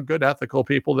and, good ethical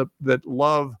people that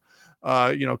love,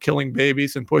 killing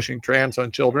babies and pushing trans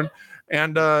on children.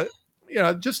 And,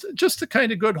 just the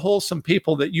kind of good, wholesome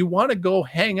people that you want to go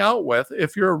hang out with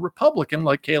if you're a Republican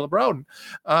like Caleb Rowden.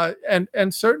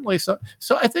 And certainly so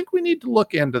I think we need to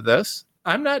look into this.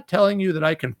 I'm not telling you that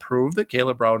I can prove that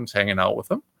Caleb Rowden's hanging out with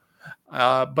them.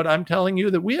 But I'm telling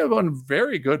you that we have on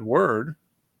very good word,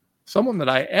 someone that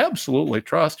I absolutely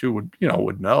trust who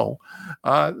would know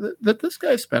that this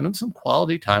guy's spending some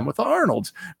quality time with the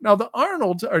Arnolds. Now, the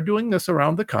Arnolds are doing this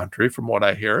around the country, from what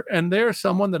I hear, and they're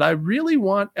someone that I really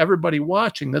want everybody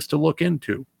watching this to look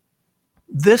into.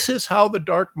 This is how the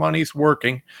dark money's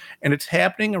working, and it's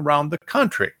happening around the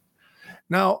country.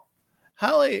 Now,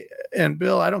 Holly and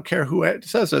Bill, I don't care who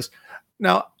says this.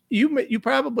 Now, you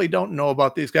probably don't know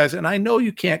about these guys, and I know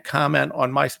you can't comment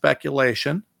on my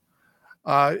speculation,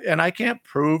 and I can't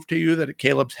prove to you that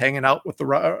Caleb's hanging out with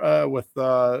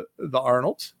the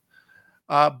Arnolds,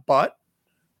 but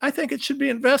I think it should be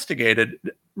investigated.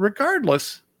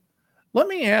 Regardless, let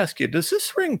me ask you: does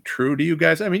this ring true to you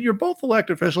guys? I mean, you're both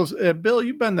elected officials. Bill,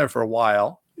 you've been there for a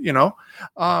while,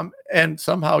 and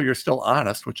somehow you're still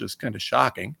honest, which is kind of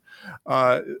shocking.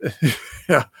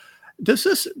 Yeah. Does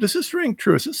this ring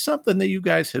true? Is this something that you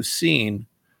guys have seen?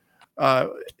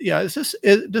 Is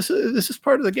this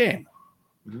part of the game?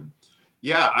 Mm-hmm.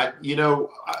 Yeah,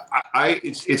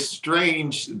 it's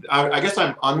strange. I guess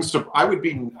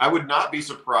I would not be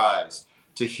surprised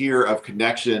to hear of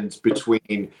connections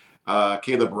between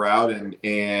Caleb Rowden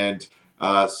and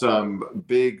some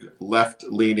big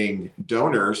left-leaning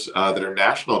donors that are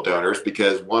national donors,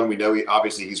 because one, we know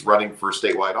he's running for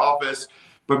statewide office,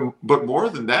 but more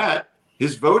than that,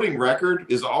 his voting record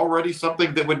is already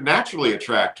something that would naturally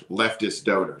attract leftist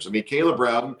donors. I mean, Caleb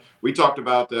Rowden, we talked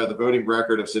about the voting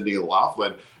record of Cindy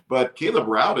Laughlin, but Caleb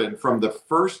Rowden, from the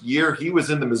first year he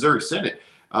was in the Missouri Senate,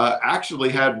 actually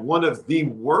had one of the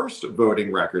worst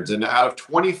voting records. And out of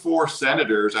 24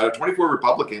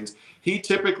 Republicans, he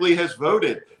typically has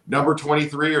voted number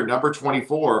 23 or number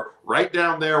 24, right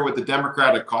down there with the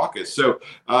Democratic caucus. So,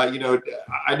 I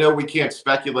know we can't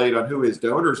speculate on who his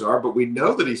donors are, but we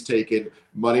know that he's taken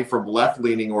money from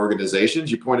left-leaning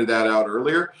organizations. You pointed that out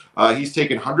earlier. He's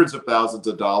taken hundreds of thousands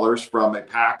of dollars from a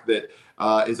PAC that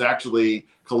is actually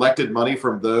collected money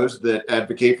from those that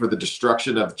advocate for the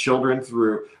destruction of children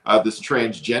through this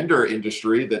transgender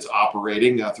industry that's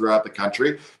operating throughout the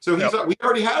country. So we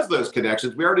already has those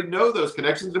connections. We already know those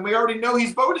connections, and we already know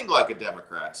he's voting like a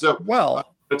Democrat. So,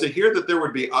 but to hear that there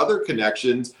would be other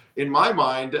connections, in my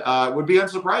mind, would be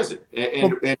unsurprising.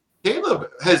 And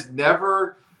Caleb has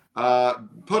never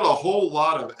put a whole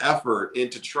lot of effort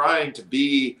into trying to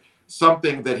be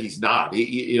something that he's not.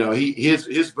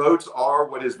 His votes are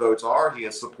what his votes are. He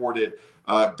has supported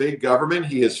big government.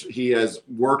 He has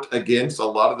worked against a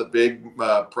lot of the big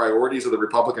priorities of the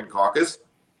Republican caucus.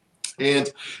 And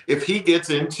if he gets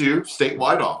into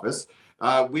statewide office,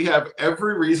 we have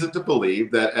every reason to believe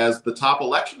that as the top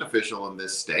election official in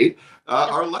this state,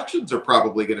 our elections are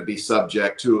probably going to be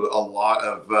subject to a lot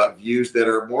of views that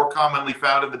are more commonly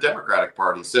found in the Democratic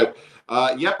Party. So,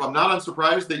 I'm not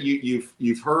unsurprised that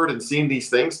you've heard and seen these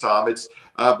things, Tom.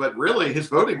 But really, his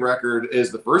voting record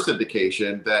is the first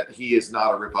indication that he is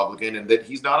not a Republican and that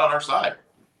he's not on our side.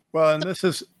 Well,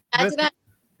 and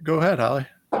go ahead, Holly.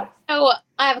 So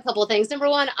I have a couple of things. Number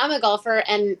one, I'm a golfer,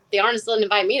 and the Arnolds didn't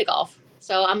invite me to golf,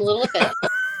 so I'm a little offended.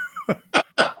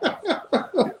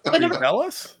 Can you tell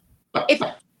us?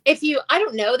 If you, I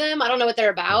don't know them. I don't know what they're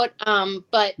about.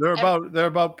 But they're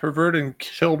about perverting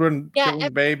children,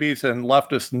 killing babies, and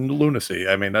leftist lunacy.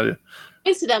 I mean,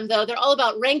 thanks to them though, they're all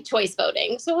about ranked choice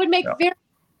voting. So it would make very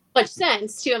much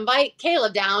sense to invite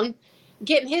Caleb down,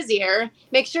 get in his ear,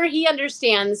 make sure he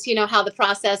understands, how the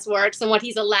process works and what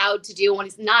he's allowed to do and what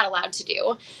he's not allowed to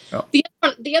do. Oh.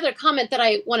 The other comment that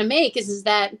I want to make is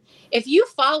that if you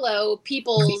follow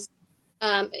people's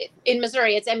in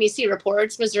Missouri, it's MEC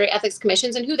reports, Missouri Ethics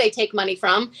Commissions, and who they take money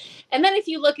from. And then if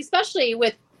you look, especially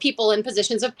with people in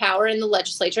positions of power in the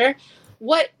legislature,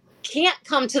 what can't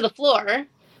come to the floor,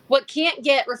 what can't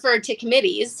get referred to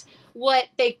committees, what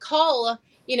they call,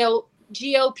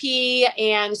 GOP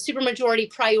and supermajority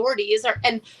priorities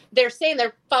and they're saying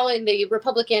they're following the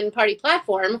Republican Party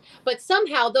platform, but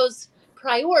somehow those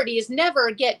priorities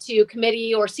never get to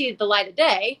committee or see the light of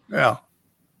day. Yeah.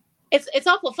 It's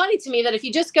awful funny to me that if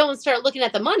you just go and start looking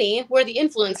at the money, where the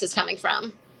influence is coming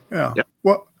from. Yeah.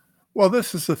 Well,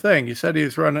 this is the thing. You said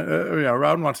he's running,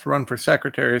 Rowden wants to run for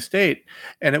Secretary of State,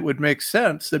 and it would make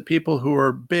sense that people who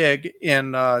are big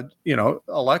in,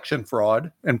 election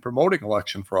fraud and promoting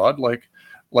election fraud, like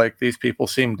these people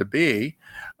seem to be,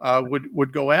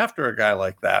 would go after a guy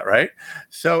like that, right?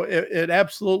 So it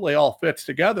absolutely all fits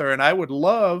together, and I would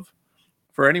love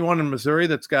for anyone in Missouri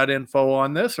that's got info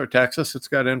on this, or Texas that's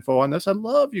got info on this, I'd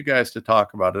love you guys to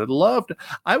talk about it.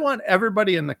 I want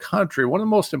everybody in the country. One of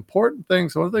the most important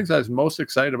things, one of the things I was most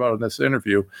excited about in this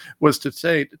interview was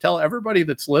to tell everybody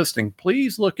that's listening,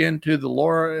 please look into the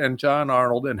Laura and John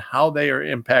Arnold and how they are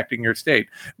impacting your state.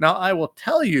 Now, I will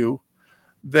tell you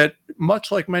that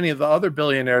much like many of the other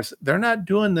billionaires, they're not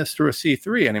doing this through a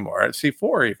C3 anymore, a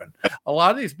C4 even. A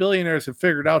lot of these billionaires have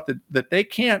figured out that they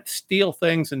can't steal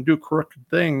things and do crooked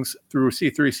things through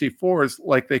C3, C4s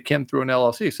like they can through an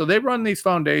LLC. So they run these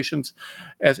foundations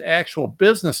as actual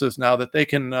businesses now that they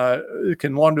can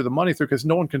launder the money through, because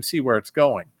no one can see where it's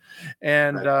going.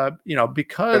 And,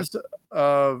 because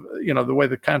of, the way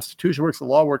the Constitution works, the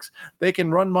law works, they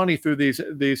can run money through these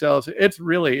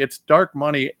LLCs. It's dark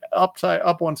money, up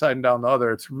one side and down the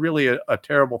other. It's really a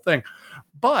terrible thing.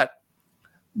 But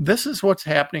this is what's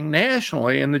happening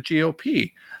nationally in the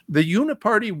GOP. The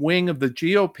uniparty wing of the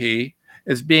GOP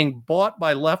is being bought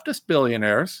by leftist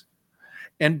billionaires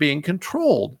and being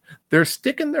controlled. They're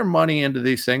sticking their money into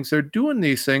these things. They're doing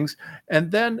these things,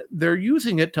 and then they're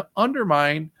using it to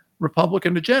undermine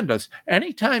Republican agendas.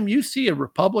 Anytime you see a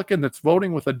Republican that's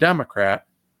voting with a Democrat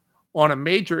on a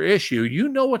major issue, you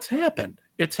know what's happened.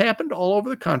 It's happened all over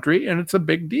the country, and it's a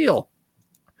big deal.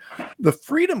 The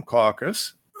Freedom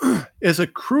Caucus is a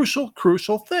crucial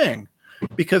thing,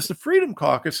 because the Freedom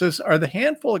Caucuses are the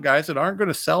handful of guys that aren't going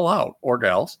to sell out, or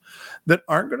gals that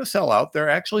aren't going to sell out. They're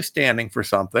actually standing for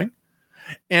something.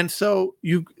 And so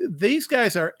these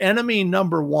guys are enemy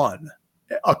number one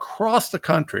across the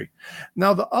country.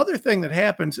 Now, the other thing that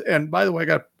happens, and by the way, I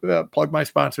got to plug my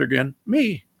sponsor again,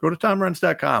 me. Go to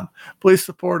tomrenz.com. Please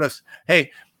support us. Hey,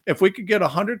 if we could get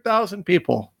 100,000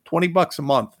 people, $20 a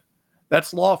month,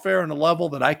 that's lawfare on a level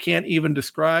that I can't even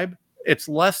describe. It's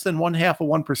less than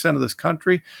 0.5% of this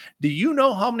country. Do you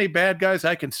know how many bad guys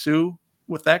I can sue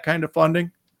with that kind of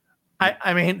funding?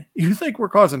 I mean, you think we're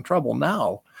causing trouble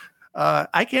now.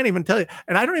 I can't even tell you.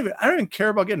 And I don't even care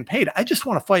about getting paid. I just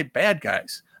want to fight bad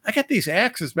guys. I got these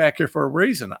axes back here for a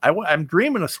reason. I'm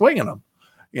dreaming of swinging them,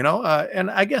 and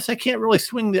I guess I can't really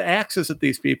swing the axes at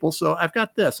these people. So I've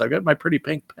got this. I've got my pretty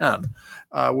pink pen,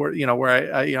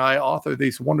 where I author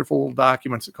these wonderful little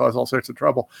documents that cause all sorts of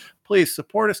trouble. Please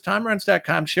support us,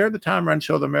 TomRenz.com. Share the Tom Renz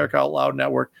Show, the America Out Loud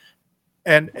Network,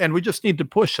 and we just need to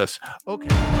push us. Okay.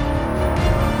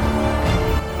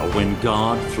 When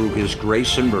God, through his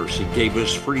grace and mercy, gave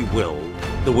us free will,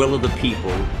 the will of the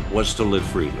people was to live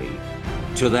freely.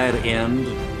 To that end,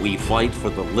 we fight for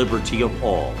the liberty of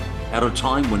all at a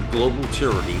time when global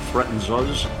tyranny threatens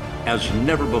us as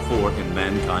never before in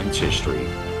mankind's history.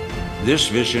 This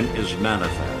vision is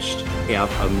manifest at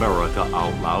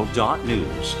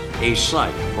AmericaOutloud.news, a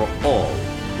site for all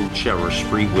who cherish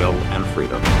free will and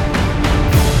freedom.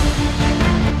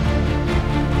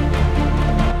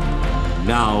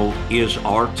 Now is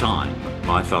our time,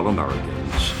 my fellow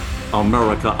Americans.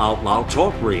 America Out Loud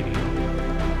Talk Radio.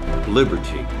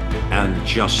 Liberty and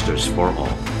justice for all.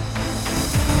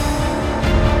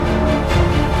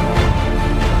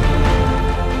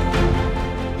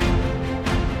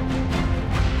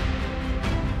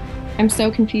 I'm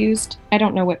so confused. I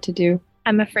don't know what to do.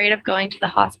 I'm afraid of going to the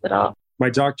hospital.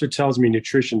 My doctor tells me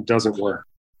nutrition doesn't work.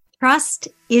 Trust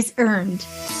is earned.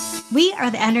 We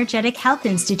are the Energetic Health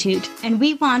Institute, and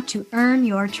we want to earn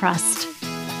your trust.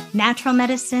 Natural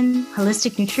medicine,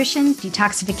 holistic nutrition,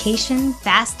 detoxification,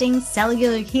 fasting,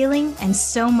 cellular healing, and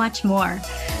so much more.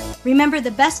 Remember,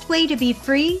 the best way to be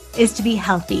free is to be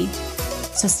healthy.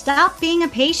 So stop being a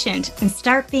patient and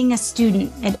start being a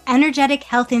student at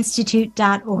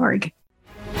energetichealthinstitute.org.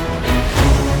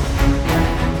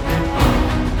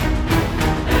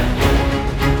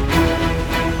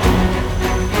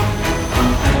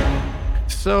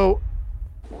 So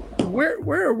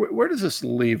where does this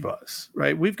leave us,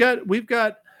 right? We've got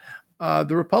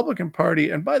the Republican Party,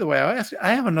 and by the way,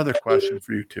 I have another question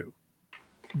for you too.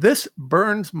 This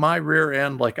burns my rear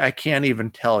end like I can't even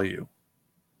tell you.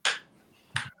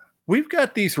 We've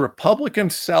got these Republican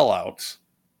sellouts,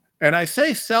 and I say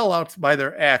sellouts by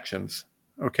their actions,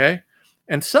 okay?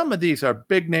 And some of these are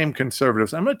big name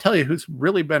conservatives. I'm going to tell you who's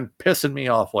really been pissing me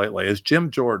off lately is Jim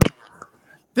Jordan.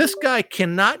 This guy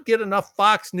cannot get enough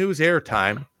Fox News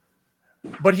airtime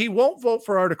But he won't vote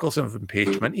for articles of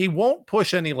impeachment. He won't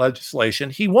push any legislation.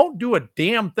 He won't do a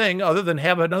damn thing other than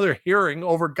have another hearing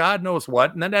over God knows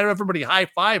what, and then have everybody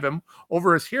high-five him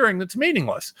over his hearing that's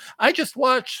meaningless. I just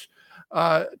watched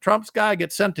Trump's guy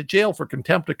get sent to jail for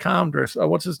contempt of Congress.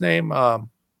 What's his name?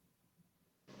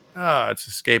 It's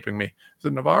escaping me. Is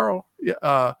it Navarro?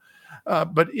 Yeah.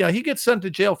 But yeah, he gets sent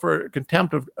to jail for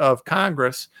contempt of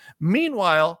Congress.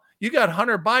 Meanwhile, you got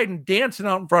Hunter Biden dancing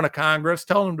out in front of Congress,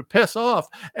 telling him to piss off,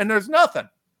 and there's nothing.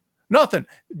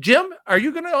 Jim, are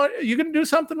you gonna do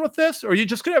something with this, or are you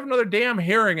just gonna have another damn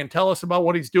hearing and tell us about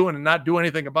what he's doing and not do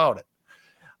anything about it?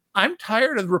 I'm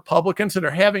tired of the Republicans that are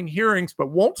having hearings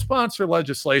but won't sponsor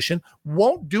legislation,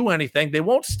 won't do anything. They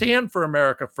won't stand for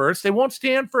America first. They won't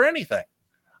stand for anything.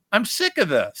 I'm sick of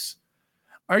this.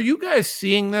 Are you guys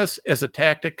seeing this as a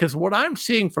tactic? Because what I'm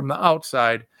seeing from the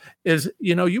outside is,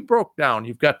 you broke down.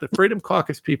 You've got the Freedom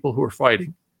Caucus people who are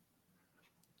fighting.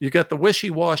 You got the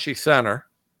wishy-washy center.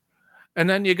 And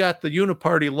then you got the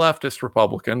uniparty leftist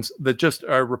Republicans that just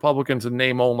are Republicans in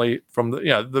name only from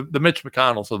the Mitch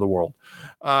McConnells of the world.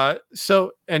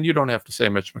 And you don't have to say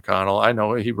Mitch McConnell. I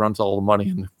know he runs all the money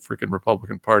in the freaking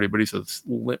Republican Party, but he's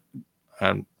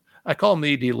and I call him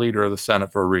the ED leader of the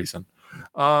Senate for a reason.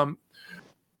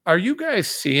 Are you guys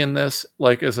seeing this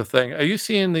as a thing? Are you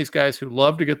seeing these guys who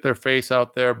love to get their face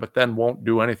out there but then won't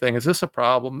do anything? Is this a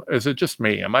problem? Is it just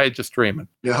me? Am I just dreaming?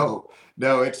 No,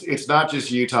 it's not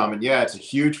just you, Tom. And yeah, it's a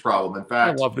huge problem. In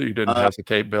fact, I love that you didn't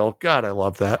hesitate, Bill. God, I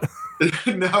love that.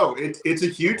 No, it's a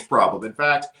huge problem. In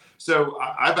fact, so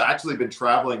I've actually been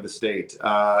traveling the state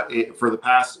for the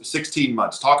past 16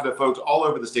 months, talking to folks all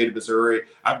over the state of Missouri.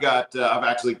 I've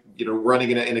actually,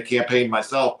 running in a campaign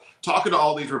myself, talking to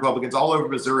all these Republicans all over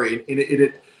Missouri. And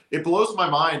it blows my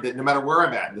mind that no matter where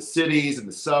I'm at, in the cities, in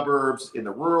the suburbs, in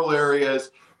the rural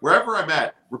areas, wherever I'm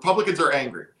at, Republicans are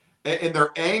angry. And they're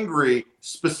angry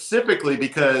specifically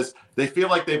because they feel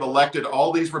like they've elected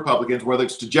all these Republicans, whether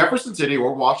it's to Jefferson City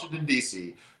or Washington,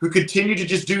 D.C., who continue to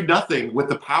just do nothing with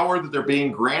the power that they're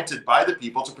being granted by the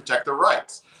people to protect their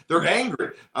rights. They're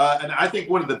angry. And I think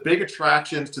one of the big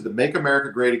attractions to the Make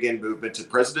America Great Again movement to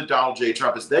President Donald J.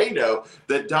 Trump is they know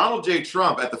that Donald J.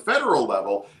 Trump at the federal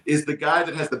level is the guy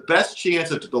that has the best chance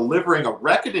of delivering a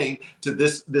reckoning to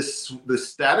this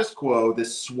status quo,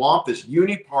 this swamp, this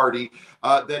uni-party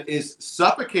that is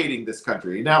suffocating this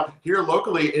country. Now, here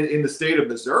locally in the state of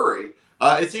Missouri,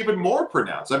 it's even more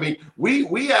pronounced. I mean,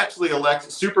 we actually elect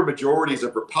supermajorities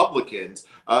of Republicans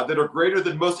that are greater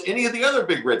than most any of the other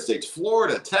big red states.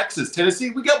 Florida, Texas,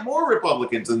 Tennessee, we got more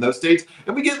Republicans in those states,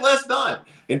 and we get less done.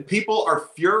 And people are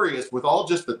furious with all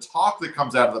just the talk that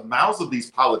comes out of the mouths of these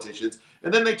politicians,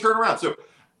 and then they turn around. So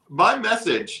my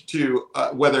message to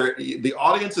whether the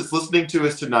audience is listening to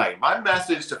us tonight, my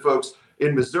message to folks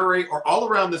in Missouri or all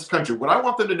around this country, what I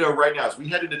want them to know right now as we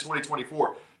head into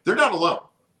 2024, they're not alone.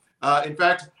 In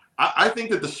fact, I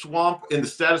think that the swamp and the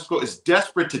status quo is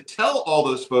desperate to tell all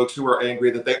those folks who are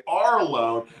angry that they are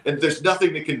alone and there's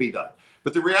nothing that can be done.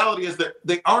 But the reality is that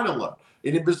they aren't alone.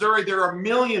 And in Missouri, there are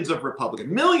millions of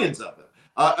Republicans, millions of them.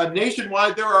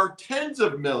 Nationwide, there are tens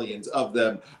of millions of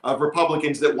them, of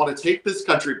Republicans that want to take this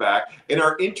country back and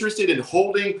are interested in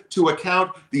holding to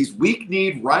account these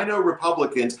weak-kneed RINO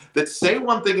Republicans that say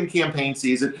one thing in campaign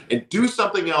season and do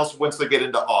something else once they get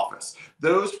into office.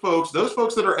 Those folks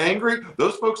that are angry,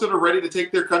 those folks that are ready to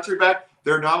take their country back,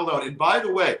 they're not alone. And by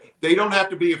the way, they don't have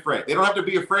to be afraid. They don't have to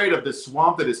be afraid of this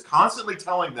swamp that is constantly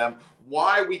telling them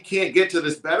why we can't get to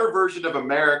this better version of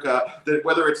America, that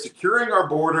whether it's securing our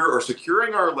border or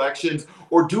securing our elections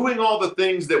or doing all the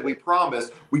things that we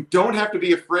promised, we don't have to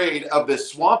be afraid of this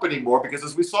swamp anymore, because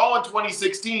as we saw in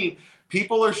 2016,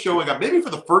 people are showing up, maybe for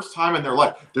the first time in their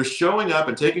life. They're showing up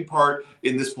and taking part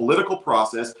in this political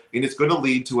process, and it's going to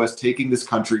lead to us taking this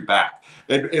country back.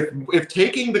 And if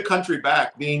taking the country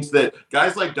back means that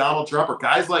guys like Donald Trump or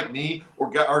guys like me or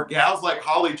gals like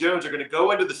Holly Jones are going to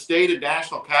go into the state and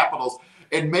national capitals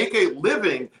and make a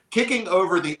living kicking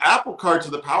over the apple carts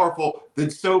of the powerful, then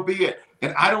so be it.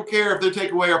 And I don't care if they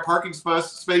take away our parking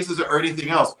spaces or anything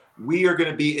else. We are going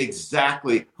to be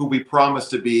exactly who we promised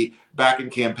to be back in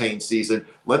campaign season.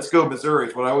 Let's go, Missouri.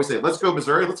 It's what I always say. Let's go,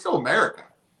 Missouri. Let's go, America.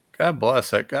 God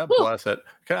bless it. God bless it.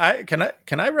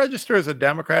 Can I register as a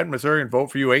Democrat in Missouri and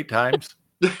vote for you 8 times?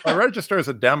 If I register as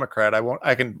a Democrat,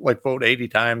 I can vote 80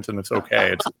 times and it's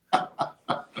okay.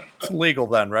 It's legal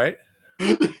then, right?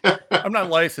 I'm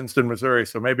not licensed in Missouri,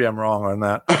 so maybe I'm wrong on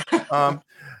that.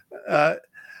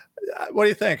 What do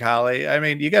you think, Holly? I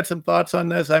mean, you got some thoughts on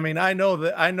this? I mean, I know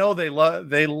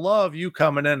they love you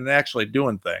coming in and actually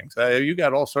doing things. You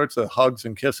got all sorts of hugs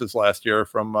and kisses last year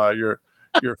from your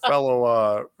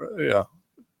fellow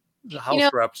House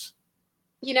reps.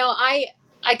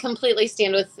 I completely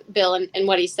stand with Bill and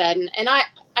what he said. And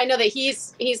I know that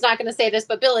he's not going to say this,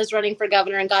 but Bill is running for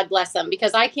governor, and God bless him,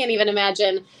 because I can't even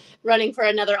imagine running for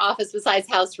another office besides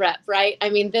House Rep, right? I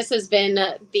mean, this has been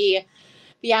the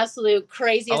absolute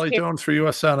craziest. Holly Jones for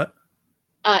U.S. Senate.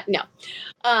 No.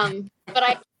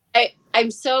 But I'm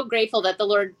so grateful that the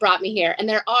Lord brought me here. And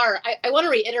I want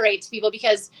to reiterate to people,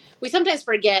 because we sometimes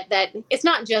forget that it's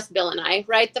not just Bill and I,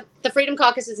 right? The Freedom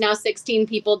Caucus is now 16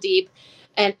 people deep.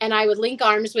 And I would link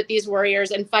arms with these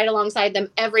warriors and fight alongside them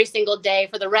every single day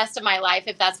for the rest of my life,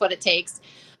 if that's what it takes.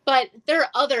 But there are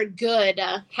other good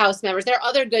House members. There are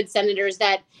other good senators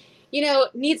that,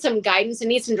 need some guidance and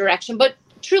need some direction, but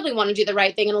truly want to do the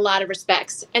right thing in a lot of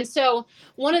respects. And so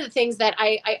one of the things that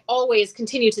I always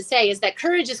continue to say is that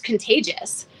courage is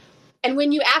contagious. And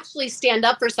when you actually stand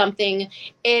up for something,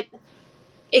 it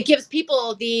gives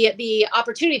people the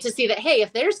opportunity to see that, hey,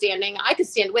 if they're standing, I could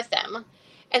stand with them.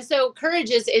 And so courage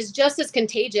is just as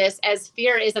contagious as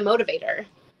fear is a motivator,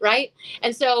 right?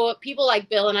 And so people like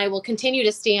Bill and I will continue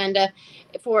to stand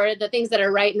for the things that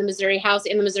are right in the Missouri House,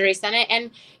 in the Missouri Senate.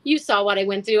 And you saw what I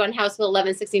went through on House Bill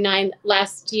 1169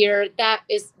 last year. That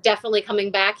is definitely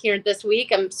coming back here this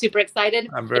week. I'm super excited.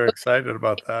 I'm very excited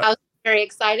about that. I was very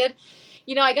excited.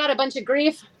 I got a bunch of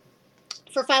grief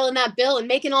for filing that bill and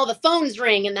making all the phones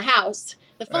ring in the House.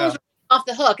 The phones were off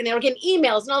the hook, and they were getting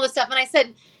emails and all this stuff. And I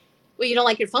said, well, you don't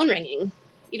like your phone ringing.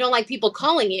 You don't like people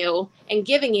calling you and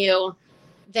giving you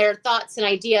their thoughts and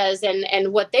ideas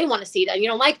and what they want to see done. You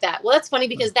don't like that. Well, that's funny,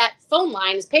 because that phone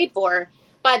line is paid for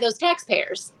by those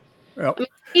taxpayers. Yep. I mean,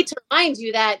 I need to remind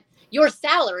you that your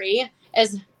salary,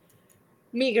 as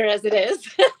meager as it is,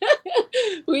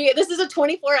 this is a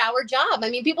 24-hour job.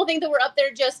 I mean, people think that we're up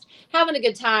there just having a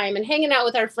good time and hanging out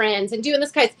with our friends and doing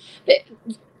this kind of,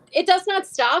 it does not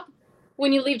stop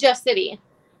when you leave Jeff City.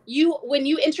 When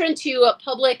you enter into a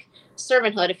public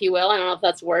servanthood, if you will, I don't know if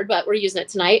that's a word, but we're using it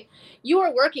tonight. You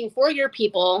are working for your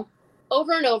people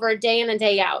over and over, day in and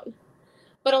day out.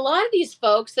 But a lot of these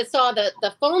folks that saw the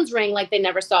phones ring like they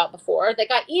never saw it before, that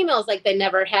got emails like they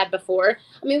never had before.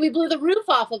 I mean, we blew the roof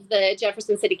off of the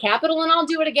Jefferson City Capitol, and I'll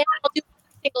do it again. I'll do it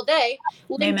every single day.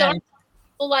 Linked on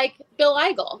people like Bill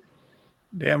Eigel.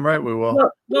 Damn right we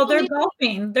will. Well, they're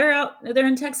golfing. They're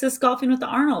in Texas golfing with the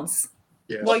Arnolds.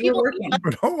 Yes. While you're working.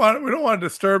 We don't want to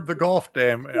disturb the golf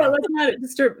dame. Yeah, let's not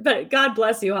disturb. But God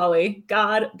bless you, Holly.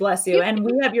 God bless you. And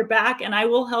we have your back, and I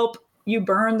will help you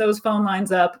burn those phone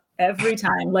lines up every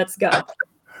time. Let's go.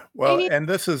 Well, and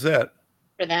this is it.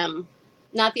 For them,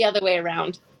 not the other way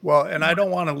around. Well, and I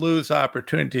don't want to lose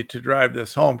opportunity to drive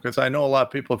this home, because I know a lot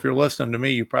of people, if you're listening to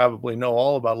me, you probably know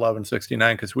all about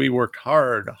 1169, because we worked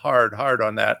hard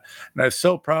on that. And I was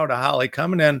so proud of Holly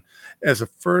coming in as a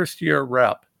first-year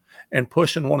rep and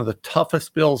pushing one of the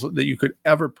toughest bills that you could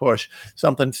ever push,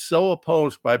 something so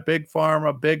opposed by Big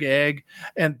Pharma, Big Ag.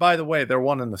 And by the way, they're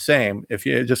one and the same,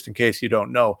 just in case you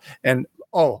don't know. And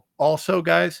also,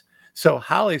 guys, so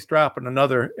Holly's dropping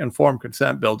another informed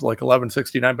consent bill, like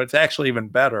 1169, but it's actually even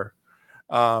better,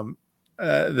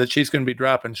 that she's going to be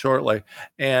dropping shortly.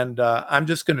 And I'm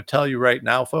just going to tell you right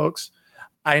now, folks,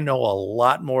 I know a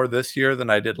lot more this year than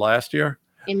I did last year.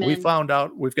 Amen. We found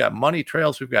out we've got money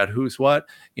trails. We've got who's what.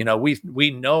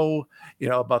 We know,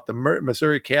 about the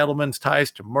Missouri cattlemen's ties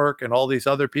to Merck and all these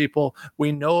other people.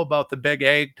 We know about the Big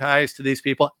Ag ties to these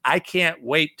people. I can't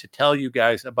wait to tell you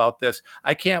guys about this.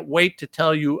 I can't wait to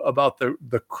tell you about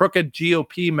the crooked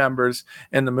GOP members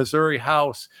in the Missouri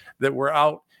House that were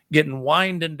out getting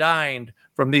wined and dined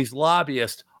from these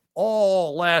lobbyists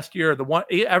all last year.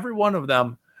 Every one of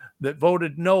them that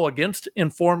voted no against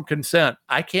informed consent.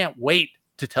 I can't wait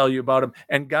to tell you about them.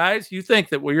 And guys, you think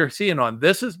that what you're seeing on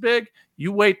this is big?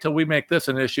 You wait till we make this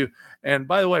an issue. And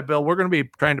by the way, Bill, we're going to be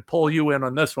trying to pull you in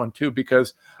on this one too,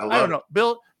 because I don't know,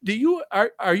 Bill,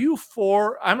 are you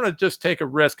for, I'm going to just take a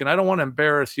risk, and I don't want to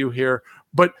embarrass you here,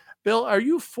 but Bill, are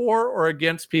you for or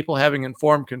against people having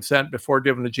informed consent before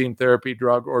giving a gene therapy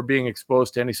drug or being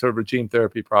exposed to any sort of a gene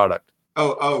therapy product?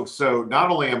 So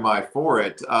not only am I for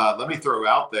it, let me throw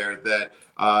out there that,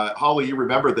 Holly, you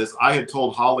remember this. I had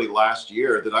told Holly last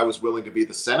year that I was willing to be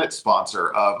the Senate sponsor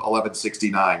of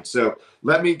 1169. So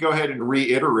let me go ahead and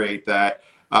reiterate that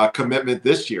commitment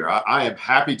this year. I am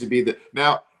happy to be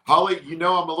now, Holly, I'm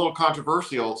a little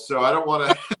controversial, so I don't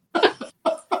want to,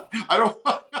 I don't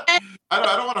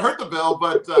want to hurt the bill,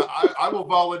 but I will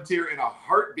volunteer in a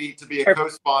heartbeat to be a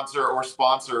co-sponsor or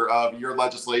sponsor of your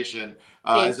legislation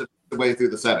as it makes the way through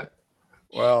the Senate.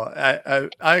 Well,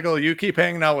 Eigel, you keep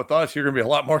hanging out with us, you're going to be a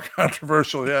lot more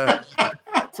controversial. Yeah,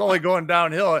 it's only going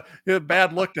downhill. It's a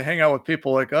bad look to hang out with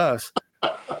people like us.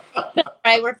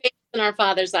 Right, we're facing our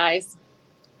Father's eyes.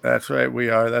 That's right, we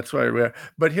are. That's right, we are.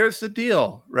 But here's the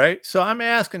deal, right? So I'm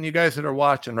asking you guys that are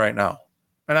watching right now,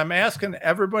 and I'm asking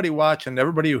everybody watching,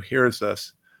 everybody who hears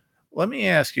this, let me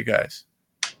ask you guys,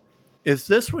 is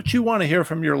this what you want to hear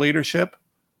from your leadership?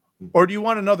 Or do you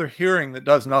want another hearing that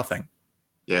does nothing?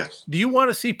 Yes. Do you want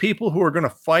to see people who are going to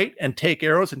fight and take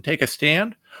arrows and take a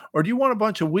stand? Or do you want a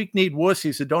bunch of weak-kneed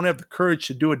wussies that don't have the courage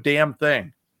to do a damn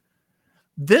thing?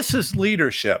 This is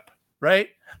leadership, right?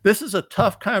 This is a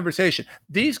tough conversation.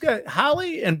 These guys,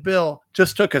 Holly and Bill,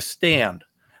 just took a stand.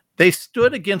 They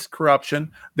stood against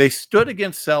corruption. They stood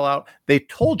against sellout. They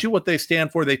told you what they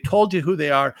stand for. They told you who they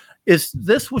are. Is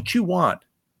this what you want?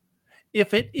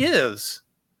 If it is,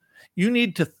 you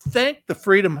need to thank the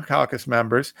Freedom Caucus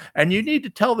members, and you need to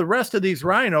tell the rest of these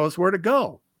RINOs where to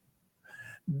go.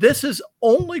 This is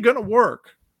only going to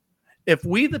work if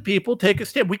we, the people, take a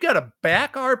stand. We got to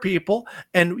back our people,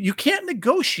 and you can't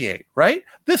negotiate, right?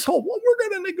 This whole, well, we're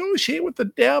going to negotiate with the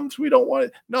Dems. We don't want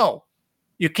it. No,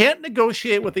 you can't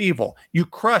negotiate with evil. You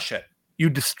crush it. You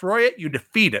destroy it. You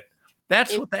defeat it.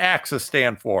 That's what the axes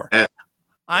stand for.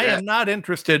 I am not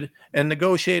interested in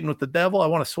negotiating with the devil. I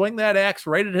want to swing that axe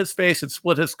right at his face and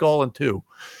split his skull in two.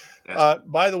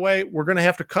 By the way, we're going to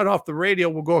have to cut off the radio.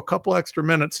 We'll go a couple extra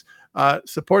minutes.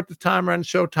 Support the Tom Renz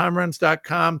Show,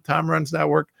 TomRenz.com, Tom Renz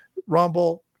Network,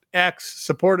 Rumble, X.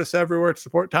 Support us everywhere.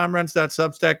 Support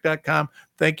TomRenz.substack.com.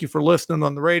 Thank you for listening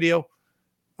on the radio.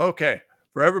 Okay,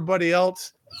 for everybody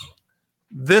else,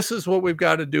 this is what we've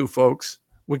got to do, folks.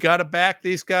 We got to back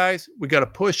these guys. We got to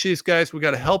push these guys. We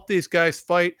got to help these guys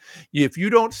fight. If you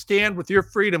don't stand with your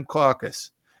Freedom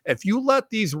Caucus, if you let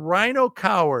these RINO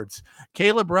cowards,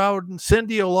 Caleb Rowden,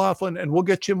 Cindy O'Laughlin, and we'll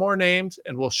get you more names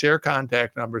and we'll share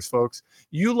contact numbers, folks.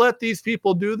 You let these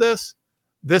people do this,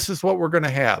 this is what we're going to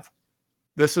have.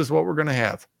 This is what we're going to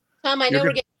have. Tom, I know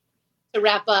we're getting to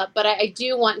wrap up, but I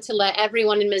do want to let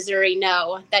everyone in Missouri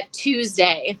know that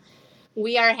Tuesday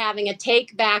we are having a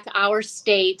Take Back Our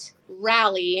State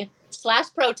rally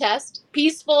 / protest,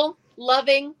 peaceful,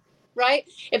 loving, right?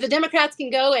 If the Democrats can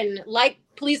go and light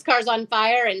police cars on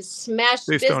fire and smash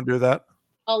Please don't do that.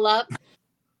 All up,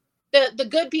 the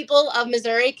good people of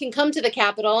Missouri can come to the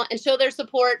Capitol and show their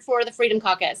support for the Freedom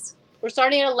Caucus. We're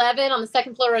starting at 11 on the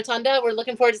second floor rotunda. We're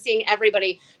looking forward to seeing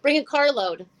everybody. Bring a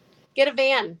carload. Get a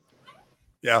van.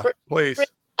 Yeah, please. Bring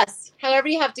us. However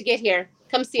you have to get here.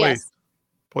 Come see us.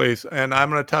 Please. And I'm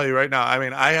going to tell you right now, I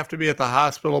mean, I have to be at the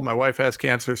hospital. My wife has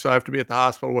cancer, so I have to be at the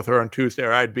hospital with her on Tuesday,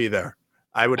 or I'd be there.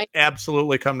 I would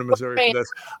absolutely come to Missouri for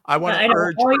this. I want to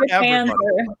urge everybody.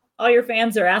 All your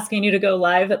fans are asking you to go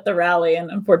live at the rally, and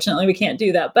unfortunately we can't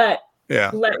do that. But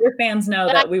let your fans know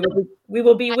that we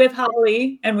will be with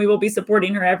Holly, and we will be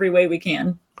supporting her every way we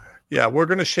can. Yeah, we're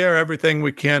going to share everything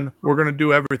we can. We're going to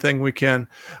do everything we can.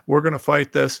 We're going to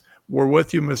fight this. We're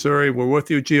with you, Missouri. We're with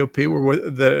you, GOP. We're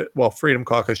with the Freedom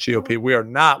Caucus GOP. We are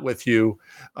not with you,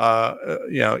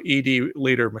 ED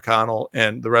leader McConnell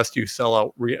and the rest of you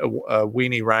sellout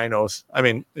weenie RINOs. I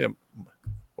mean,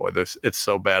 boy, it's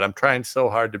so bad. I'm trying so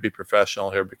hard to be professional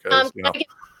here because Can I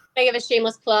give a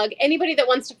shameless plug? Anybody that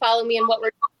wants to follow me and what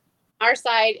we're doing on our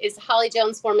side is Holly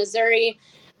Jones for Missouri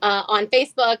on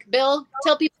Facebook. Bill,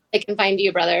 tell people they can find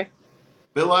you, brother.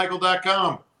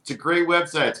 BillEichel.com. It's a great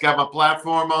website. It's got my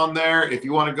platform on there. If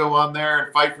you want to go on there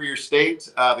and fight for your state,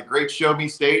 the great Show Me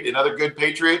State and other good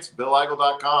patriots,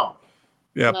 BillEichel.com.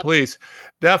 Yeah, please.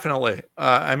 Definitely.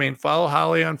 Follow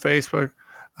Holly on Facebook.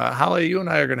 Holly, you and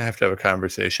I are going to have a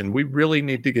conversation. We really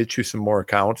need to get you some more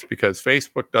accounts because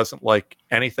Facebook doesn't like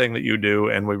anything that you do,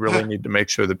 and we really need to make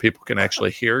sure that people can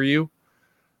actually hear you.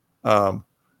 We're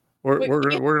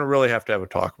going to really have to have a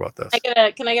talk about this.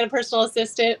 Can I get a personal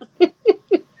assistant?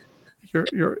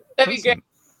 That'd be great.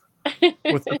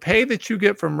 With the pay that you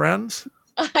get from Renz,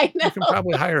 I know. you can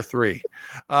probably hire 3.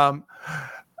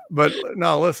 But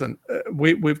no, listen,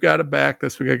 we've got to back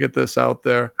this. We got to get this out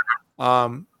there.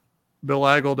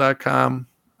 BillEichel.com,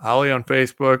 Holly on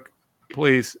Facebook.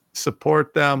 Please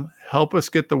support them. Help us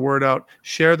get the word out.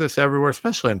 Share this everywhere,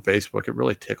 especially on Facebook. It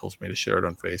really tickles me to share it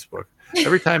on Facebook.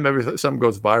 Every time something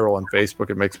goes viral on Facebook,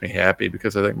 it makes me happy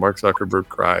because I think Mark Zuckerberg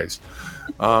cries.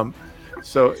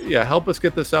 So, help us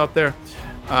get this out there.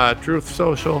 Truth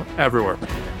Social, everywhere.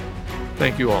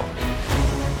 Thank you all.